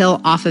orange peel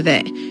off of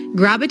it.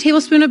 Grab a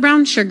tablespoon of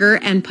brown sugar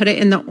and put it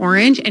in the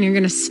orange, and you're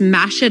going to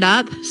smash it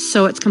up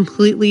so it's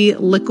completely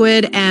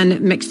liquid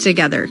and mixed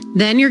together.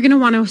 Then you're going to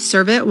want to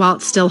serve it while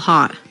it's still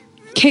hot.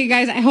 Okay,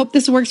 guys, I hope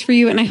this works for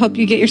you, and I hope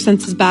you get your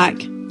senses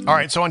back. All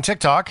right, so on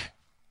TikTok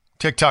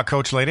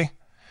coach lady,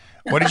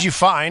 what did you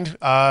find?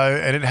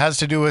 And it has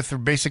to do with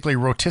basically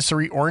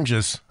rotisserie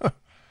oranges.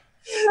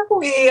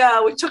 We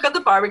took out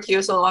the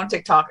barbecue. So on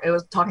TikTok, it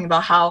was talking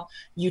about how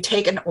you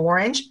take an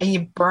orange and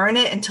you burn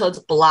it until it's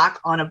black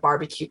on a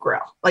barbecue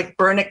grill, like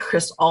burn it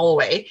crisp all the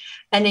way.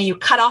 And then you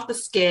cut off the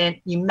skin,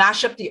 you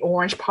mash up the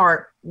orange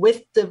part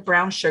with the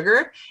brown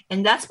sugar.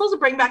 And that's supposed to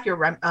bring back your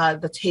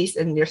the taste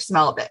and your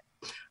smell of it.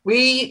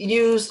 We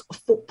use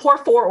pour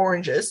 4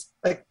 oranges,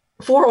 like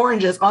 4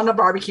 oranges on the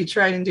barbecue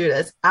trying to do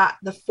this. At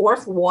the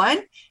 4th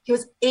one, he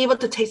was able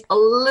to taste a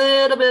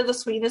little bit of the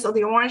sweetness of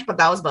the orange, but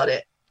that was about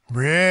it.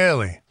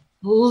 Really?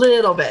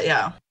 Little bit,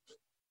 yeah.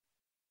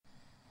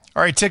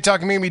 All right,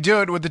 TikTok made me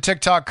do it with the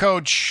TikTok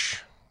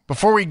coach.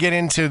 Before we get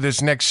into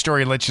this next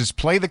story, let's just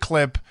play the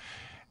clip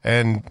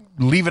and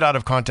leave it out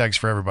of context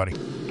for everybody.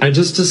 I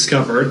just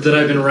discovered that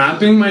I've been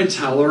wrapping my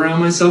towel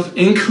around myself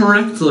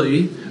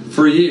incorrectly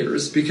for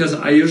years, because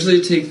I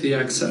usually take the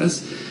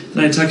excess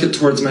and I tuck it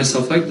towards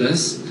myself like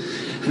this,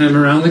 and I'm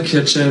around the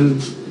kitchen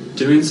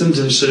doing some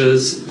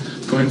dishes,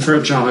 going for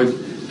a jog,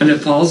 and it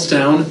falls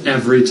down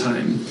every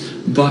time.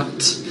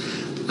 But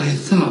I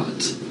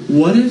thought,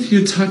 what if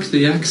you tuck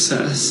the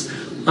excess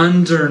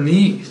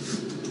underneath?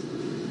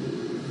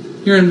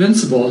 You're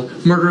invincible.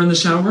 Murder in the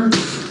shower?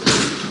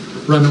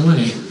 Run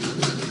away.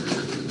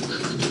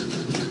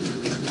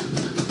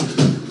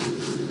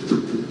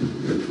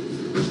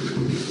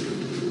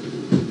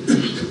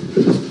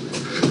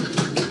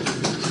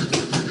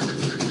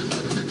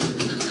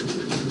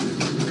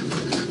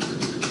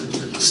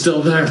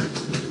 Still there.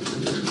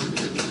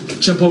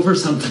 Jump over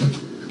something.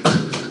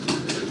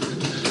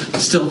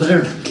 Still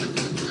there.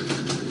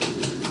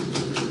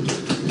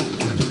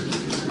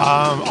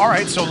 All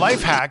right, so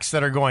life hacks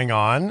that are going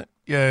on.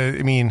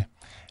 I mean,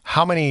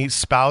 how many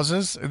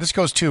spouses? This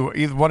goes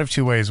one of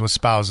two ways with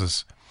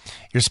spouses.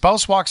 Your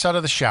spouse walks out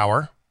of the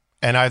shower,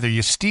 and either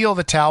you steal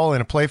the towel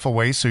in a playful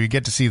way so you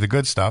get to see the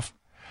good stuff,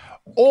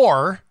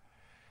 or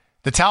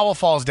the towel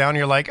falls down and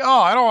you're like,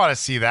 oh, I don't want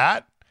to see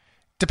that.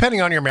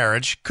 Depending on your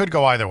marriage, could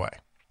go either way.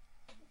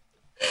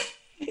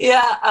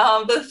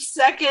 Yeah, the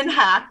second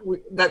hack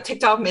that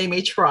TikTok made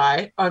me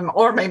try,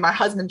 or made my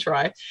husband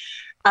try.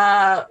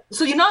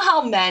 So you know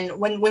how men,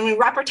 when we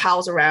wrap our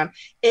towels around,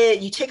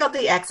 you take out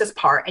the excess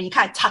part and you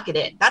kind of tuck it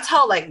in. That's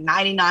how like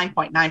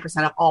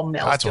 99.9% of all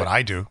males That's what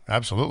I do.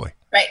 Absolutely.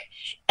 Right.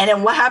 And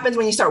then what happens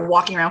when you start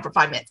walking around for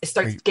 5 minutes? It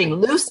starts getting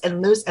loose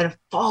and it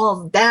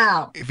falls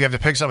down. If you have to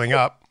pick something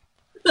up.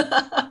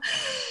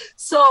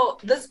 So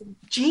this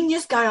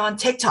genius guy on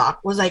TikTok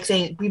was like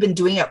saying, we've been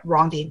doing it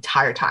wrong the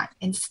entire time.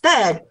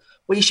 Instead,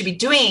 what you should be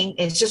doing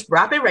is just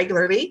wrap it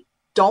regularly.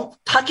 Don't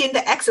tuck in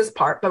the excess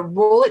part, but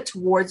roll it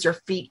towards your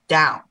feet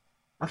down.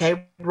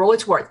 Okay. Roll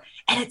it towards,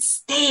 and it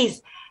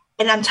stays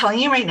And I'm telling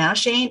you right now,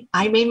 Shane,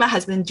 I made my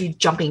husband do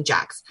jumping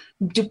jacks,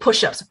 do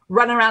push-ups,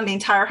 run around the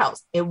entire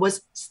house. It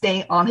was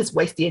staying on his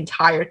waist the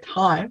entire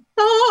time.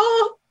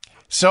 Oh.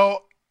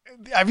 So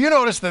have you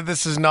noticed that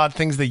this is not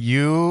things that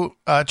you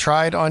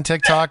tried on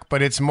TikTok,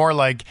 but it's more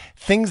like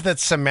things that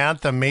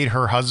Samantha made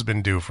her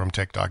husband do from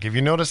TikTok? Have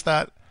you noticed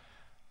that?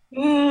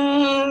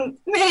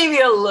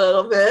 Maybe a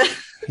little bit.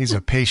 He's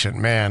a patient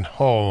man.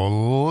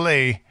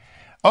 Holy.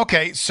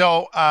 Okay,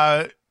 so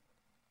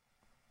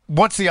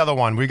what's the other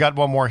one? We got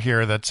one more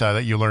here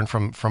that you learned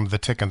from the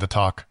Tick and the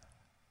Talk.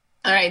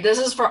 All right, this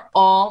is for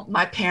all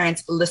my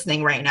parents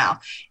listening right now.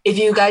 If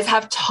you guys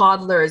have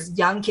toddlers,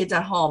 young kids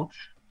at home,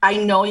 I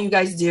know you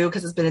guys do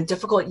because it's been a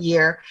difficult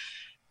year.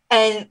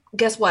 And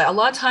guess what? A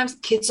lot of times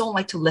kids don't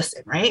like to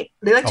listen, right?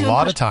 They like to A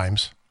lot of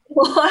times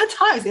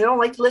they don't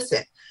like to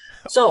listen.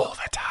 So all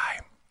the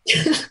time.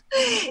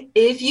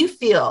 If you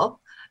feel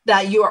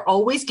that you are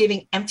always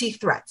giving empty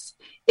threats,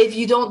 if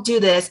you don't do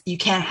this, you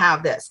can't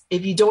have this.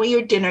 If you don't eat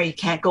your dinner, you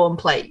can't go and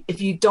play. If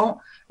you don't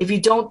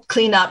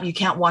clean up, you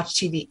can't watch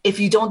TV. If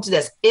you don't do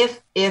this,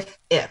 if.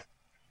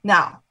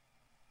 Now,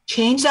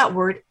 change that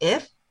word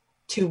if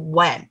to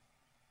when.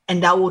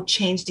 And that will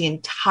change the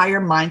entire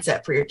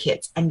mindset for your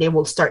kids, and they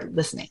will start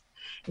listening.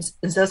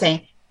 Instead of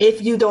saying,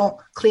 if you don't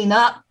clean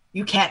up,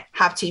 you can't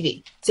have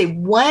TV. Say,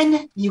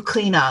 when you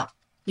clean up,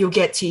 you'll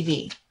get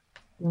TV.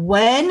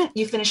 When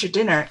you finish your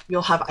dinner,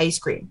 you'll have ice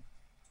cream.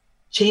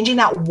 Changing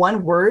that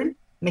one word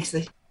makes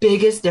the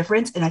biggest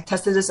difference. And I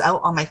tested this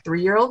out on my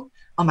 3-year-old,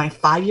 on my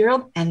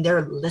 5-year-old, and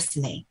they're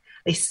listening.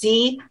 They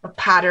see a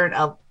pattern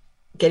of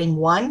getting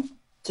one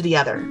to the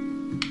other.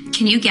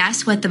 Can you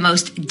guess what the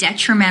most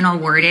detrimental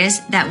word is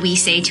that we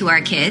say to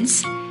our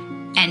kids?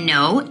 And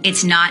no,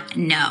 it's not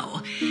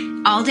no.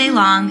 All day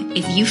long,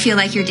 if you feel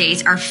like your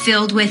days are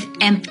filled with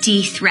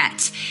empty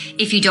threats,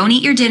 if you don't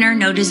eat your dinner,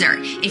 no dessert.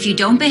 If you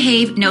don't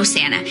behave, no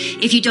Santa.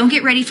 If you don't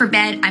get ready for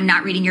bed, I'm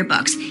not reading your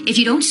books. If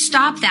you don't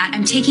stop that,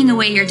 I'm taking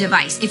away your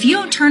device. If you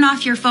don't turn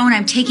off your phone,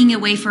 I'm taking it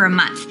away for a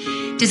month.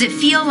 Does it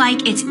feel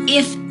like it's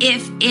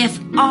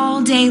if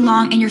all day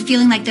long and you're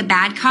feeling like the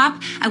bad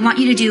cop? I want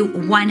you to do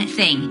one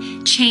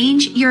thing.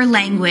 Change your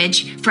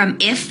language from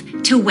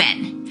if to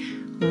when.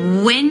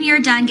 When you're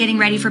done getting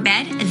ready for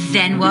bed,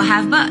 then we'll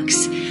have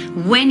books.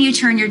 When you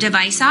turn your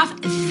device off,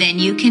 then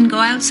you can go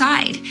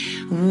outside.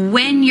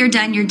 When you're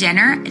done your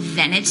dinner,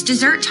 then it's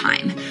dessert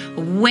time.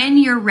 When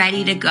you're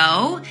ready to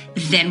go,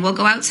 then we'll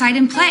go outside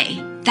and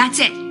play. That's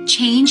it.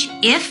 Change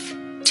if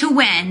to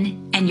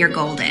when, and you're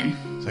golden.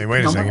 So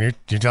wait a second.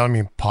 You're telling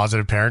me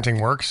positive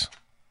parenting works?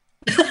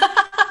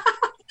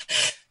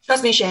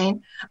 Trust me,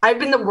 Shane. I've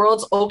been the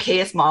world's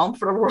okayest mom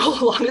for the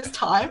longest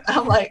time. And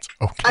I'm like,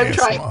 I'm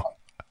trying. Mom.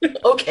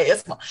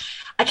 Okayest mom.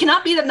 I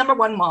cannot be the number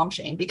one mom,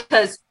 Shane,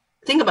 because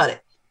think about it.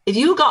 If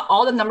you got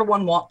all the number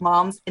one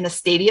moms in a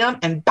stadium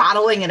and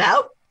battling it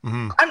out,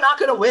 I'm not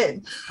going to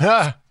win.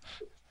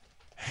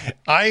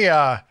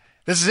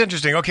 This is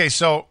interesting. Okay,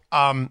 so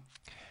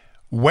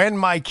when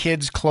my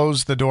kids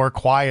close the door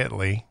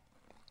quietly,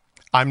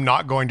 I'm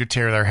not going to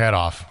tear their head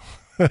off.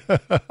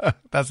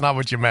 That's not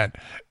what you meant,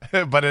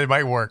 but it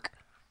might work.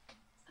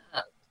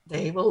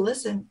 They will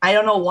listen. I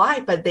don't know why,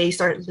 but they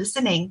start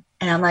listening.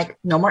 And I'm like,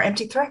 no more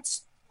empty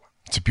threats.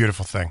 It's a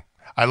beautiful thing.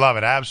 I love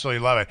it. I absolutely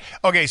love it.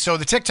 Okay, so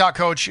the TikTok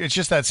coach, it's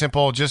just that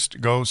simple. Just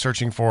go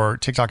searching for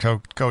TikTok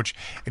coach,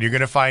 and you're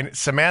going to find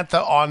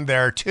Samantha on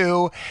there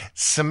too.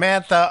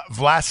 Samantha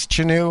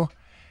Vlaschinu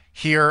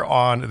here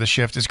on The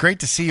Shift. It's great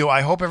to see you.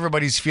 I hope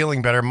everybody's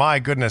feeling better. My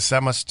goodness,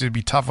 that must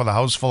be tough with a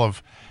house full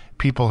of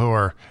people who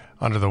are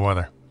under the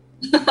weather.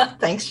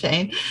 Thanks,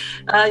 Shane.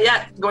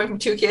 Yeah, going from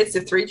 2 kids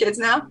to 3 kids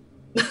now.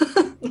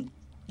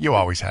 You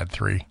always had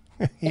 3.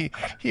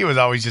 He was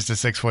always just a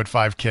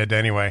 6'5" kid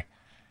anyway.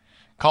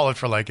 Call it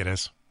for like it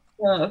is.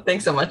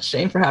 Thanks so much,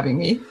 Shane, for having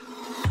me.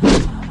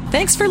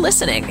 Thanks for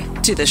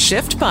listening to the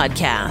Shift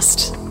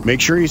Podcast.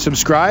 Make sure you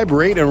subscribe,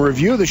 rate, and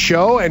review the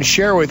show and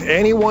share with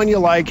anyone you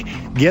like.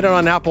 Get it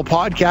on Apple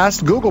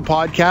Podcasts, Google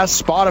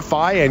Podcasts,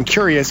 Spotify, and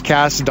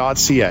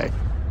CuriousCast.ca.